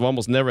Patriots have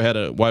almost never had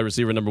a wide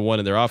receiver number one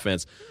in their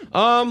offense?"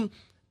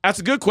 That's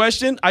a good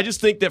question. I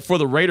just think that for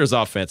the Raiders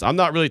offense, I'm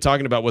not really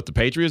talking about what the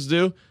Patriots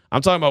do.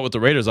 I'm talking about what the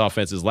Raiders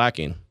offense is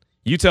lacking.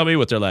 You tell me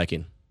what they're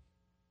lacking.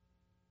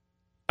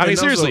 I mean,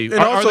 seriously,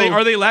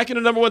 are they lacking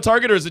a number one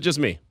target, or is it just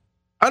me?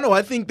 I know.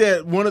 I think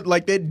that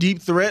that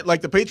deep threat,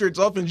 like the Patriots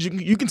offense,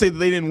 you can say that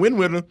they didn't win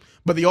with him,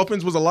 but the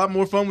offense was a lot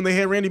more fun when they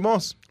had Randy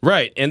Moss.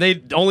 Right, and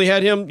they only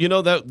had him,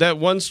 that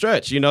one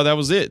stretch. That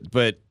was it.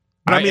 But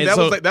I mean,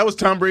 that was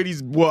Tom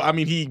Brady's. Well, I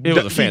mean,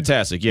 it was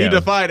fantastic. Yeah, he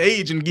defied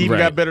age and even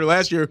got better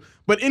last year.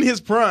 But in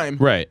his prime,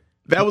 right.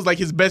 That was like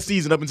his best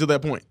season up until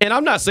that point. And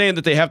I'm not saying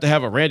that they have to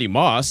have a Randy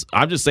Moss.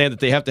 I'm just saying that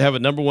they have to have a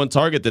number one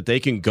target that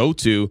they can go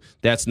to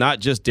that's not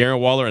just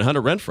Darren Waller and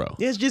Hunter Renfrow.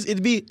 Yeah,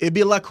 it'd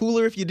be a lot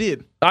cooler if you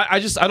did. I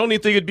don't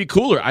even think it'd be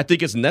cooler. I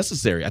think it's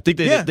necessary. I think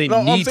they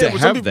need to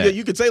have that.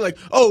 You could say like,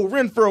 oh,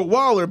 Renfrow,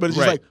 Waller, but it's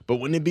just like, but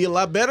wouldn't it be a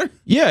lot better?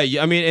 Yeah,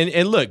 I mean,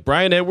 and look,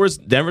 Bryan Edwards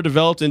never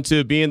developed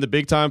into being the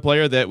big time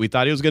player that we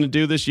thought he was going to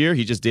do this year.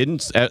 He just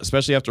didn't,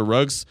 especially after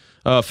Ruggs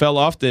fell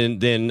off. Then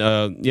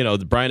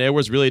Bryan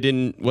Edwards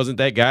really wasn't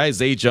that guy.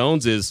 Zay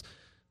Jones is,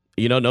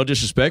 no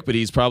disrespect, but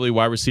he's probably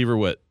wide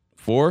receiver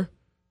four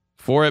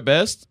at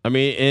best. I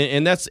mean,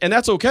 and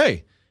that's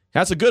okay.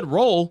 That's a good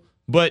role.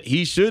 But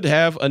he should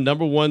have a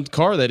number one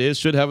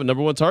should have a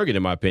number one target,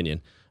 in my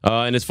opinion.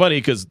 And it's funny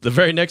because the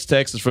very next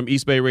text is from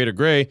East Bay Raider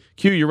Gray.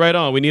 Q, you're right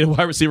on. We need a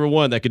wide receiver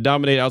one that could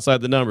dominate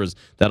outside the numbers.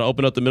 That'll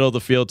open up the middle of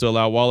the field to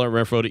allow Waller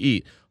and Renfrow to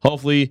eat.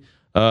 Hopefully,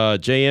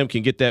 JM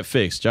can get that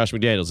fixed. Josh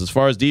McDaniels. As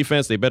far as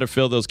defense, they better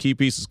fill those key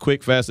pieces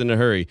quick, fast, and in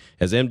a hurry.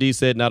 As MD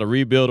said, not a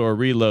rebuild or a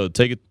reload.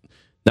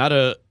 Not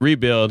a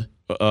rebuild.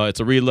 It's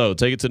a reload.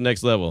 Take it to the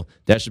next level.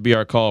 That should be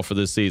our call for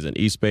this season.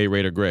 East Bay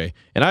Raider Gray.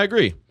 And I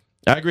agree,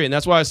 and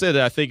that's why I said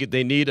that I think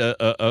they need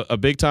a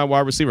big-time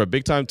wide receiver, a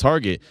big-time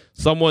target,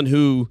 someone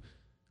who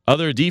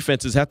other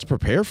defenses have to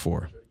prepare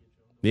for.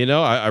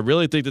 I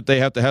really think that they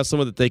have to have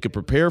someone that they could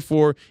prepare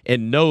for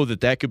and know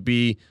that could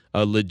be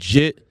a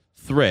legit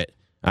threat.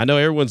 I know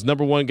everyone's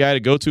number one guy to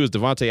go to is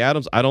Devontae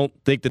Adams. I don't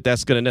think that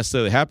that's going to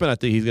necessarily happen. I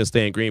think he's going to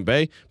stay in Green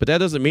Bay. But that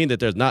doesn't mean that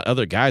there's not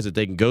other guys that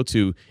they can go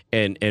to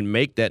and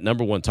make that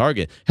number one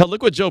target. Hell,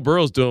 look what Joe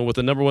Burrow's doing with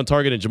the number one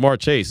target in Jamar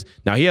Chase.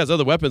 Now, he has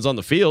other weapons on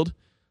the field,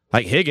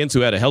 like Higgins,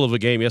 who had a hell of a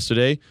game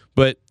yesterday.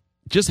 But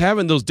just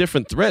having those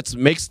different threats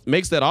makes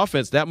that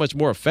offense that much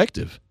more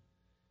effective.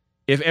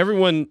 If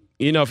everyone,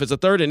 if it's a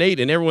 3rd and 8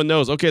 and everyone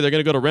knows, okay, they're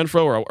going to go to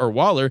Renfrow or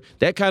Waller,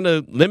 that kind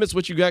of limits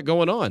what you got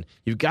going on.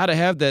 You've got to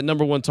have that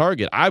number one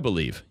target, I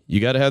believe. You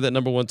got to have that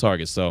number one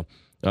target. So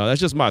that's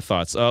just my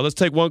thoughts. Let's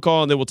take one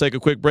call, and then we'll take a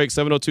quick break.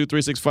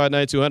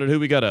 702-365-9200. Who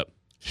we got up?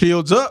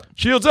 Shields up.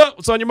 Shields up.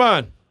 What's on your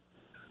mind?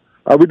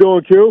 How we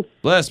doing, Q?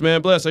 Blessed,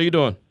 man. Blessed. How you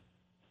doing?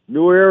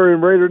 New era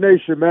in Raider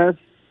Nation, man.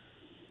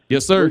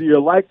 Yes, sir. Whether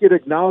you like it,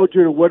 acknowledge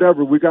it, or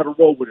whatever, we got to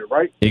roll with it,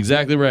 right?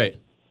 Exactly right.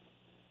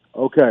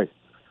 Okay.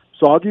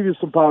 So I'll give you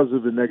some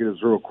positives and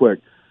negatives real quick.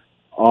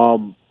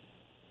 I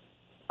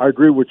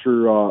agree with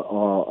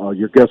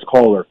your guest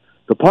caller.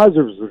 The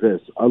positives are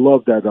this. I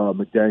love that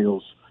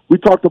McDaniels. We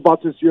talked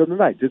about this the other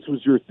night. This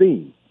was your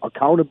theme,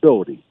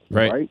 accountability.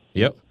 Right?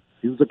 Yep.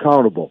 He was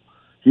accountable.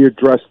 He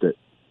addressed it.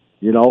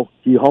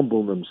 He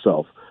humbled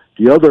himself.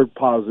 The other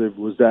positive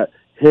was that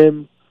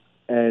him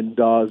and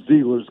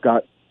Ziegler's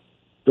got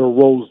their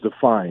roles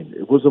defined.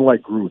 It wasn't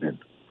like Gruden,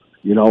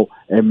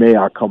 and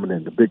Mayock coming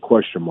in, the big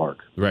question mark.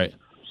 Right.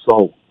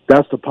 So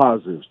that's the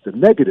positives. The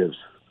negatives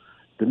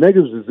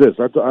is this.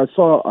 I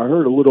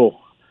heard a little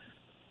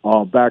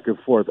back and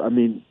forth. I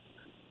mean,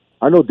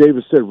 I know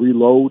Davis said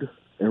reload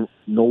and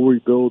no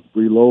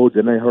reload.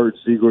 Then I heard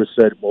Ziegler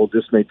said, well,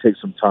 this may take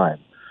some time.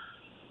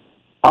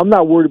 I'm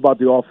not worried about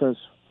the offense.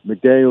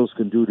 McDaniels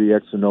can do the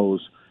X and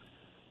O's.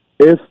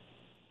 If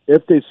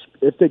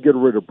they get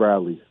rid of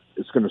Bradley,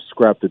 it's going to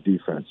scrap the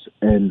defense.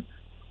 And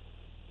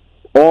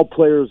all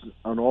players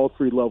on all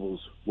three levels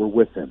were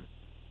with him.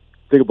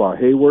 Think about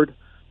Hayward,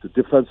 the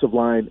defensive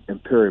line,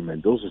 and Perryman.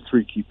 Those are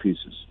three key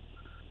pieces.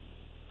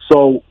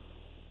 So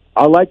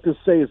I like to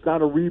say it's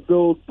not a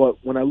rebuild,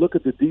 but when I look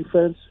at the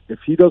defense, if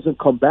he doesn't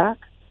come back,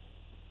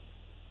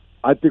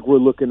 I think we're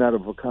looking at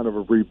a kind of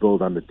a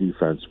rebuild on the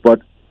defense.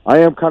 But I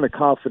am kind of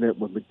confident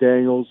with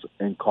McDaniels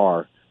and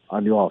Carr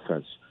on the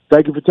offense.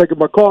 Thank you for taking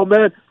my call,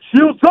 man.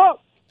 Shields up!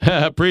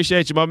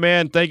 Appreciate you, my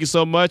man. Thank you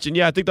so much. And,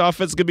 yeah, I think the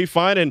offense is going to be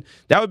fine, and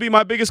that would be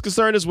my biggest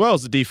concern as well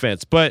as the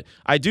defense. But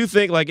I do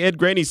think, like Ed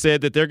Graney said,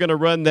 that they're going to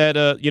run that,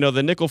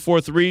 the nickel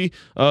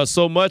 4-3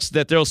 so much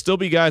that there'll still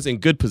be guys in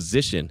good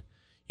position.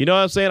 You know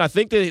what I'm saying? I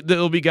think that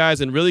there'll be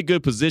guys in really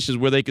good positions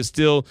where they can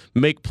still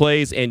make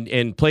plays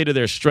and play to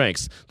their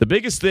strengths. The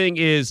biggest thing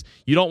is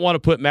you don't want to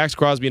put Max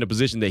Crosby in a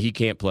position that he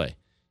can't play.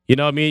 You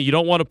know what I mean? You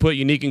don't want to put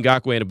Unique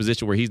Ngakoue in a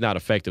position where he's not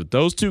effective.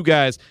 Those two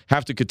guys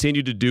have to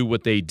continue to do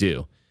what they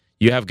do.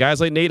 You have guys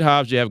like Nate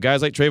Hobbs. You have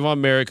guys like Trayvon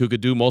Merrick who could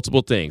do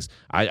multiple things.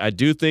 I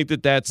do think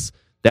that's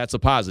a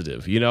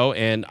positive,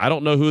 and I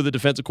don't know who the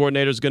defensive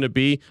coordinator is going to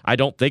be. I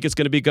don't think it's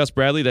going to be Gus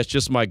Bradley. That's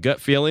just my gut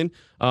feeling.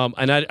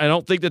 And I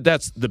don't think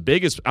that's the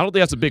biggest – I don't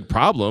think that's a big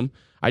problem.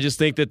 I just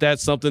think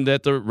that's something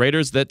that the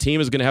Raiders, that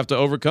team is going to have to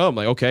overcome.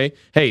 Like, okay,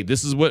 hey,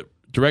 this is what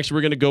direction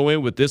we're going to go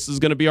in with. This is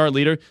going to be our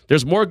leader.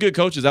 There's more good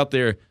coaches out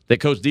there that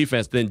coach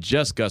defense than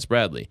just Gus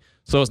Bradley.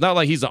 So it's not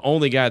like he's the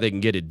only guy that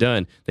can get it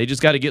done. They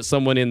just got to get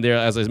someone in there,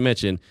 as I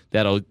mentioned,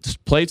 that'll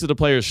play to the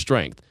player's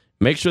strength.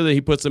 Make sure that he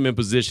puts them in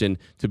position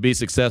to be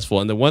successful.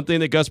 And the one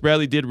thing that Gus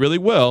Bradley did really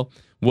well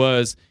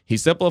was he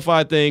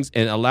simplified things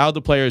and allowed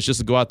the players just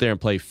to go out there and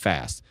play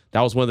fast.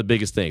 That was one of the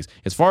biggest things.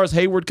 As far as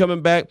Hayward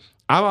coming back,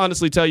 I'll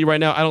honestly tell you right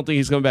now, I don't think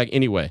he's coming back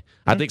anyway.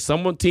 I think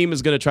team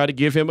is going to try to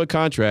give him a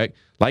contract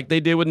like they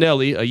did with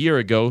Nelly a year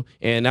ago,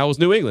 and that was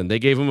New England. They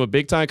gave him a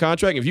big-time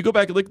contract. If you go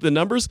back and look at the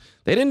numbers,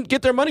 they didn't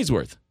get their money's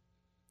worth.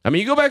 I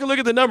mean, you go back and look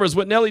at the numbers,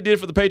 what Nelly did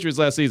for the Patriots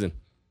last season.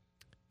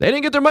 They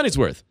didn't get their money's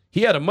worth.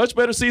 He had a much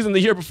better season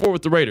the year before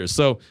with the Raiders.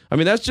 So, I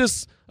mean, that's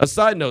just a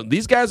side note.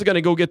 These guys are going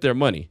to go get their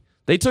money.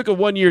 They took a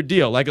one-year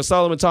deal, like a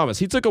Solomon Thomas.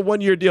 He took a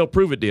one-year deal,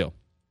 prove-it deal.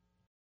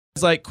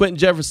 It's like Quentin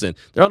Jefferson.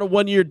 They're on a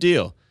one-year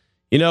deal.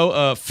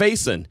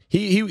 Faison,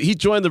 he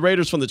joined the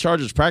Raiders from the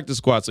Chargers practice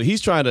squad, so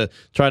he's trying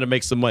to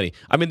make some money.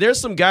 I mean,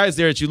 there's some guys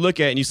there that you look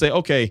at and you say,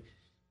 okay,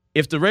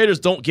 if the Raiders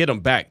don't get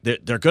them back,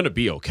 they're going to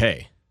be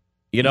okay.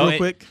 Real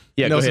quick,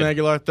 Nelson Aguilar,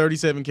 Aguilar,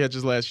 37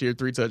 catches last year,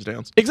 3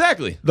 touchdowns.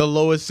 Exactly. The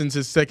lowest since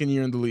his second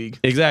year in the league.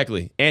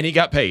 Exactly. And he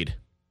got paid.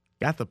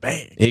 Got the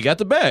bag. He got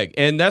the bag.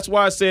 And that's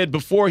why I said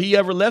before he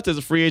ever left as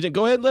a free agent,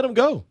 go ahead and let him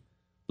go.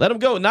 Let him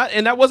go. And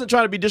I wasn't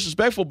trying to be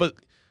disrespectful, but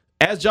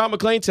as John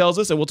McClain tells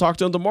us, and we'll talk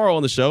to him tomorrow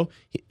on the show,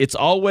 it's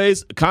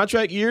always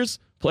contract years,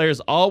 players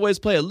always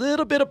play a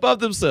little bit above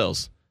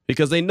themselves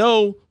because they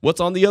know what's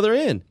on the other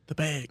end. The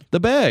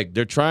bag.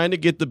 They're trying to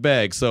get the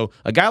bag. So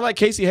a guy like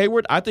Casey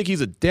Hayward, I think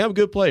he's a damn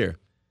good player.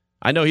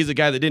 I know he's a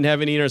guy that didn't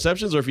have any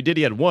interceptions, or if he did,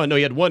 he had one. No,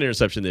 he had one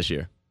interception this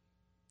year.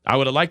 I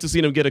would have liked to see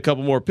him get a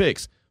couple more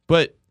picks.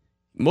 But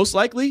most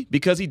likely,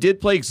 because he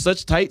did play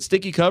such tight,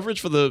 sticky coverage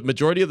for the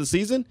majority of the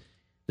season,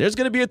 there's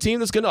going to be a team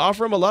that's going to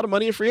offer him a lot of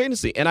money in free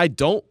agency. And I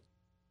don't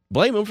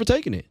blame him for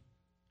taking it.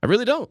 I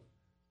really don't.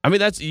 I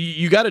mean,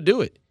 you got to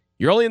do it.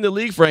 You're only in the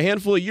league for a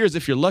handful of years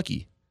if you're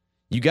lucky.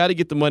 You got to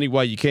get the money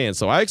while you can.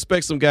 So I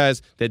expect some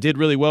guys that did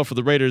really well for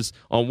the Raiders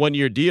on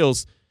one-year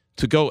deals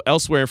to go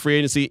elsewhere in free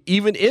agency,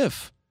 even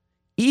if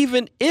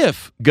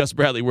Gus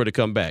Bradley were to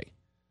come back.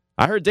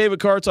 I heard David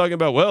Carr talking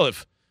about, well,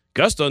 if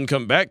Gus doesn't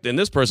come back, then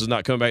this person's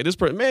not coming back. This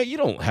person, man, you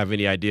don't have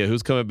any idea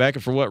who's coming back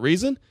and for what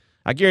reason.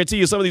 I guarantee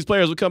you some of these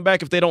players will come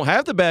back if they don't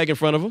have the bag in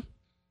front of them.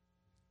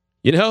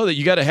 That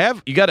you got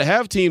to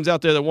have teams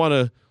out there that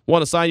want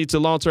to sign you to a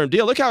long-term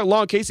deal. Look how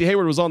long Casey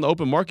Hayward was on the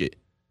open market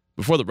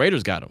before the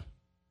Raiders got him.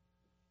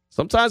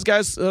 Sometimes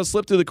guys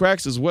slip through the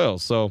cracks as well.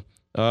 So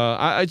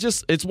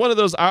it's one of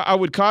those I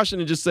would caution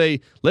and just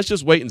say, let's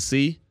just wait and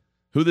see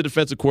who the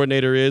defensive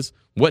coordinator is,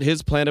 what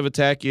his plan of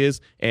attack is,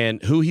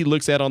 and who he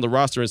looks at on the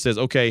roster and says,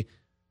 okay,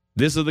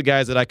 these are the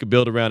guys that I could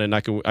build around and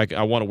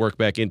I want to work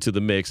back into the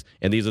mix,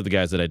 and these are the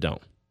guys that I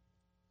don't.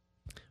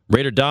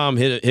 Raider Dom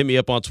hit me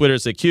up on Twitter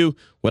and said, Q,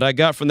 what I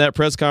got from that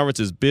press conference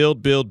is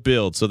build, build,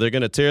 build. So they're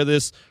going to tear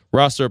this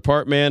roster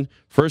apart, man.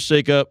 First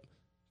shakeup,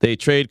 they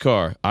trade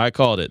Carr. I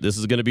called it. This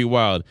is going to be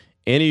wild.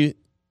 And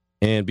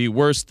be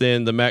worse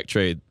than the Mac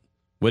trade.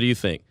 What do you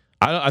think?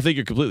 I think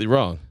you're completely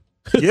wrong.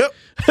 Yep.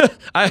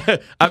 I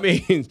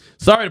mean,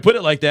 sorry to put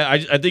it like that.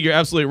 I think you're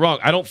absolutely wrong.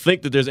 I don't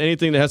think that there's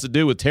anything that has to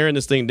do with tearing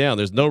this thing down.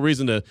 There's no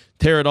reason to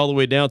tear it all the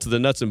way down to the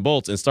nuts and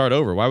bolts and start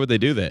over. Why would they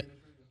do that?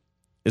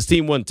 This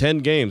team won 10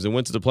 games and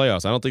went to the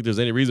playoffs. I don't think there's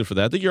any reason for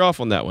that. I think you're off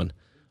on that one.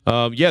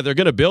 Yeah, they're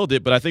going to build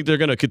it, but I think they're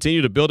going to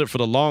continue to build it for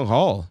the long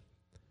haul.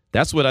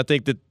 That's what I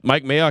think that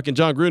Mike Mayock and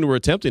John Gruden were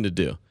attempting to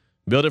do.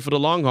 Build it for the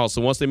long haul.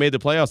 So once they made the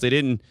playoffs, they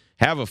didn't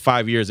have a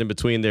 5 years in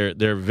between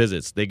their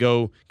visits. They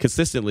go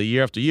consistently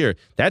year after year.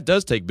 That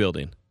does take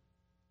building.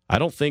 I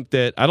don't think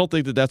that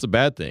that's a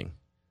bad thing.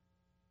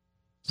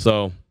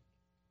 So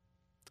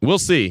we'll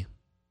see.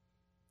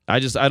 I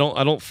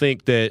don't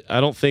think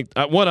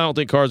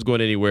Carr's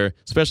going anywhere,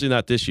 especially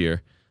not this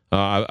year.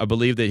 I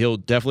believe that he'll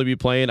definitely be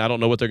playing. I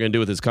don't know what they're going to do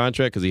with his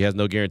contract because he has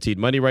no guaranteed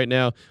money right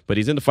now, but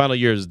he's in the final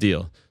year of his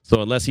deal.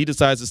 So unless he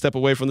decides to step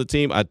away from the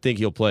team, I think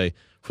he'll play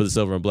for the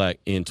Silver and Black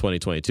in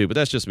 2022. But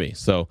that's just me.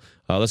 So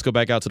let's go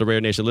back out to the Raider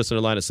Nation listener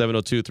line at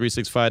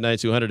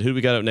 702-365-9200. Who do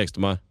we got up next,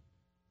 Damon?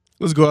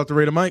 Let's go out to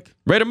Raider Mike.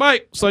 Raider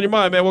Mike, what's on your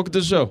mind, man? Welcome to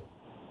the show.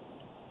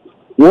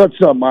 What's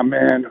up, my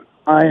man?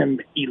 I am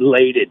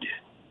elated.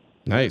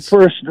 Nice.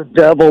 First, the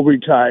devil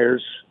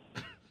retires.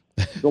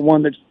 The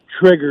one that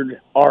triggered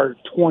our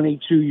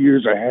 22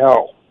 years of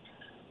hell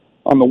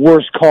on the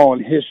worst call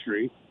in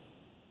history.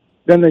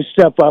 Then they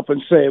step up and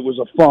say it was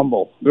a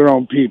fumble, their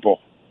own people.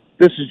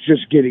 This is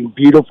just getting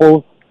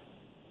beautiful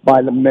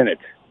by the minute.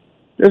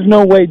 There's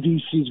no way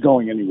DC's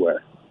going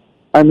anywhere.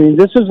 I mean,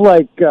 this is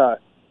like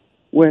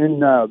when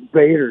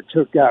Vader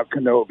took out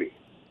Kenobi.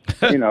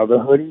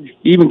 The hoodie.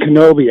 Even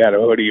Kenobi had a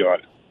hoodie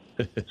on.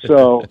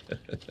 So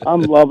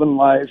I'm loving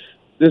life.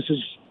 This is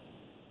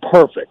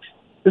perfect.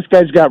 This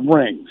guy's got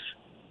rings.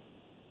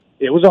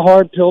 It was a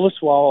hard pill to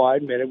swallow, I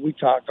admit it. We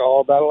talked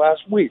all about it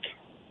last week.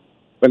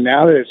 But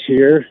now that it's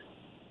here,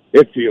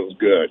 it feels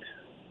good.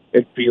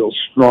 It feels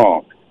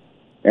strong.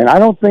 And I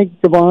don't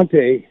think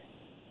Devontae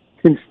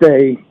can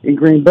stay in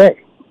Green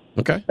Bay.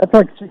 Okay. That's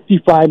like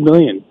 $65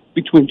 million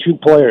between two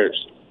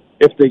players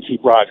if they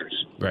keep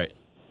Rodgers. Right.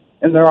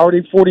 And they're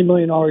already $40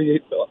 million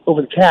already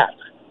over the cap.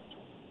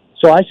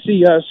 So I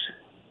see us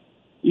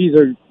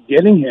either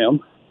getting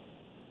him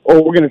or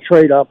we're going to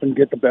trade up and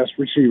get the best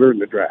receiver in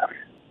the draft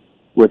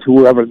with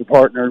whoever the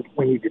partner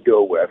we need to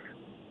do it with.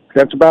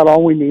 That's about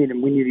all we need,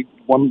 and we need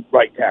one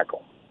right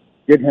tackle.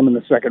 Get him in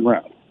the second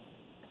round.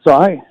 So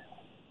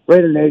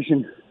Raider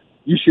Nation,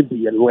 you should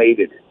be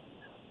elated.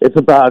 It's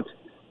about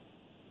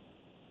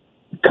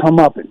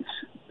comeuppance.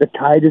 The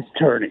tide is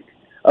turning.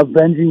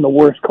 Avenging the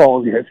worst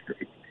call in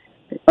history.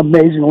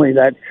 Amazingly,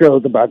 that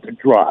show's about to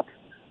drop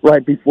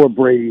right before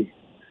Brady,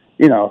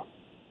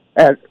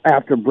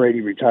 after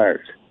Brady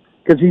retires.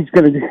 Because he's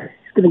gonna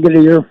get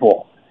an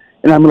earful,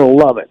 and I'm gonna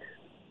love it.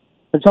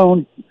 His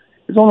own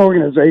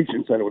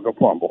organization said it was a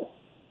fumble.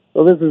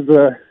 So this is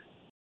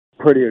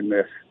prettier than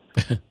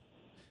this.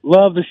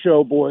 Love the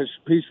show, boys.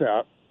 Peace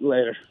out.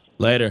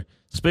 Later.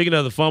 Speaking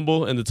of the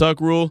fumble and the tuck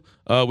rule,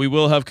 we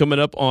will have coming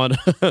up on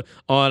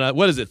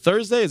what is it,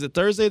 Thursday? Is it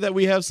Thursday that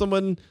we have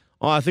someone?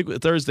 I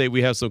think Thursday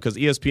we have some, because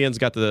ESPN's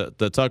got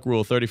the tuck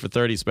rule 30 for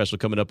 30 special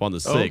coming up on the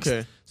 6th.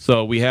 Okay.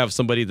 So we have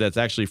somebody that's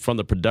actually from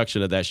the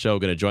production of that show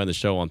going to join the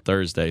show on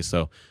Thursday.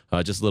 So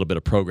just a little bit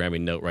of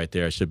programming note right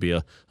there. It should be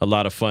a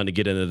lot of fun to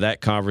get into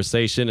that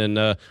conversation. And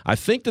I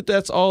think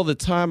that's all the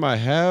time I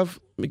have.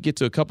 Let me get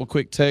to a couple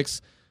quick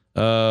texts.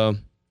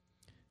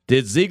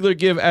 Did Ziegler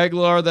give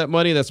Aguilar that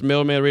money? That's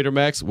Mailman Raider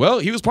Max. Well,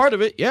 he was part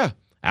of it. Yeah,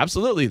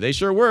 absolutely. They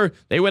sure were.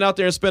 They went out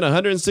there and spent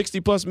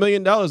 $160+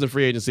 million in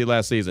free agency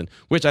last season,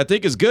 which I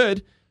think is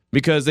good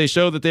because they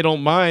show that they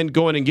don't mind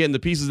going and getting the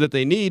pieces that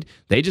they need.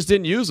 They just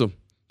didn't use them.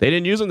 They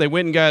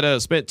went and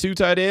got spent 2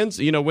 tight ends,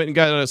 went and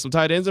got some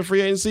tight ends in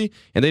free agency,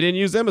 and they didn't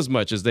use them as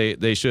much as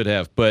they should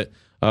have. But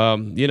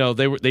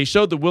they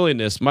showed the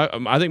willingness.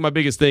 I think my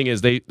biggest thing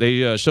is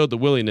they showed the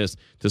willingness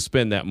to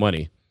spend that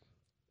money.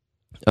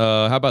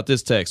 How about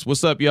this text?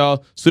 What's up,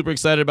 y'all? Super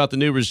excited about the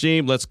new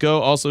regime. Let's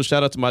go. Also,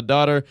 shout out to my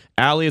daughter,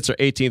 Allie. It's her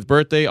 18th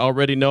birthday.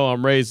 Already know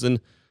I'm raising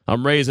a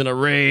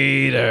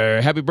Raider.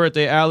 Happy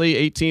birthday, Allie.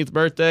 18th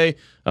birthday.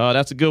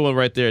 That's a good one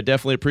right there.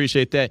 Definitely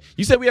appreciate that.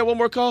 You said we had one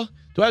more call?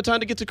 Do I have time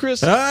to get to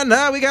Chris?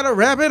 No, we got to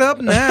wrap it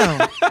up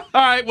now.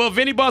 All right, well,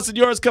 Vinny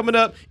Bonsignore is coming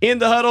up in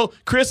the huddle.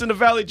 Chris in the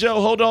Valley Joe,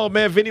 hold on,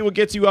 man. Vinny will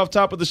get you off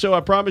top of the show, I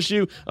promise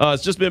you.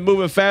 It's just been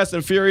moving fast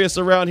and furious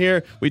around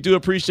here. We do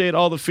appreciate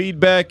all the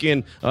feedback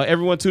and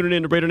everyone tuning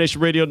in to Raider Nation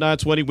Radio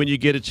 920 when you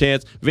get a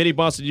chance. Vinny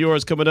Bonsignore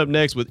is coming up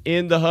next with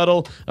In the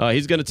Huddle.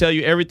 He's going to tell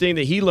you everything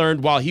that he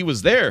learned while he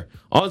was there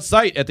on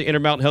site at the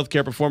Intermountain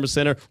Healthcare Performance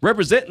Center,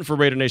 representing for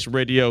Raider Nation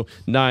Radio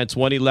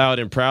 920, loud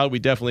and proud. We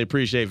definitely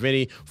appreciate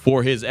Vinny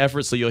for his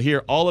efforts, so you'll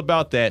hear all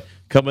about that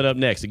coming up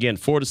next. Again,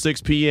 4 to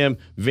 6 p.m.,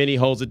 Vinny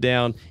holds it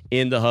down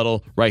in the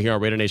huddle right here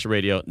on Raider Nation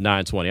Radio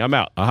 920. I'm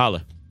out. I'll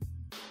holla.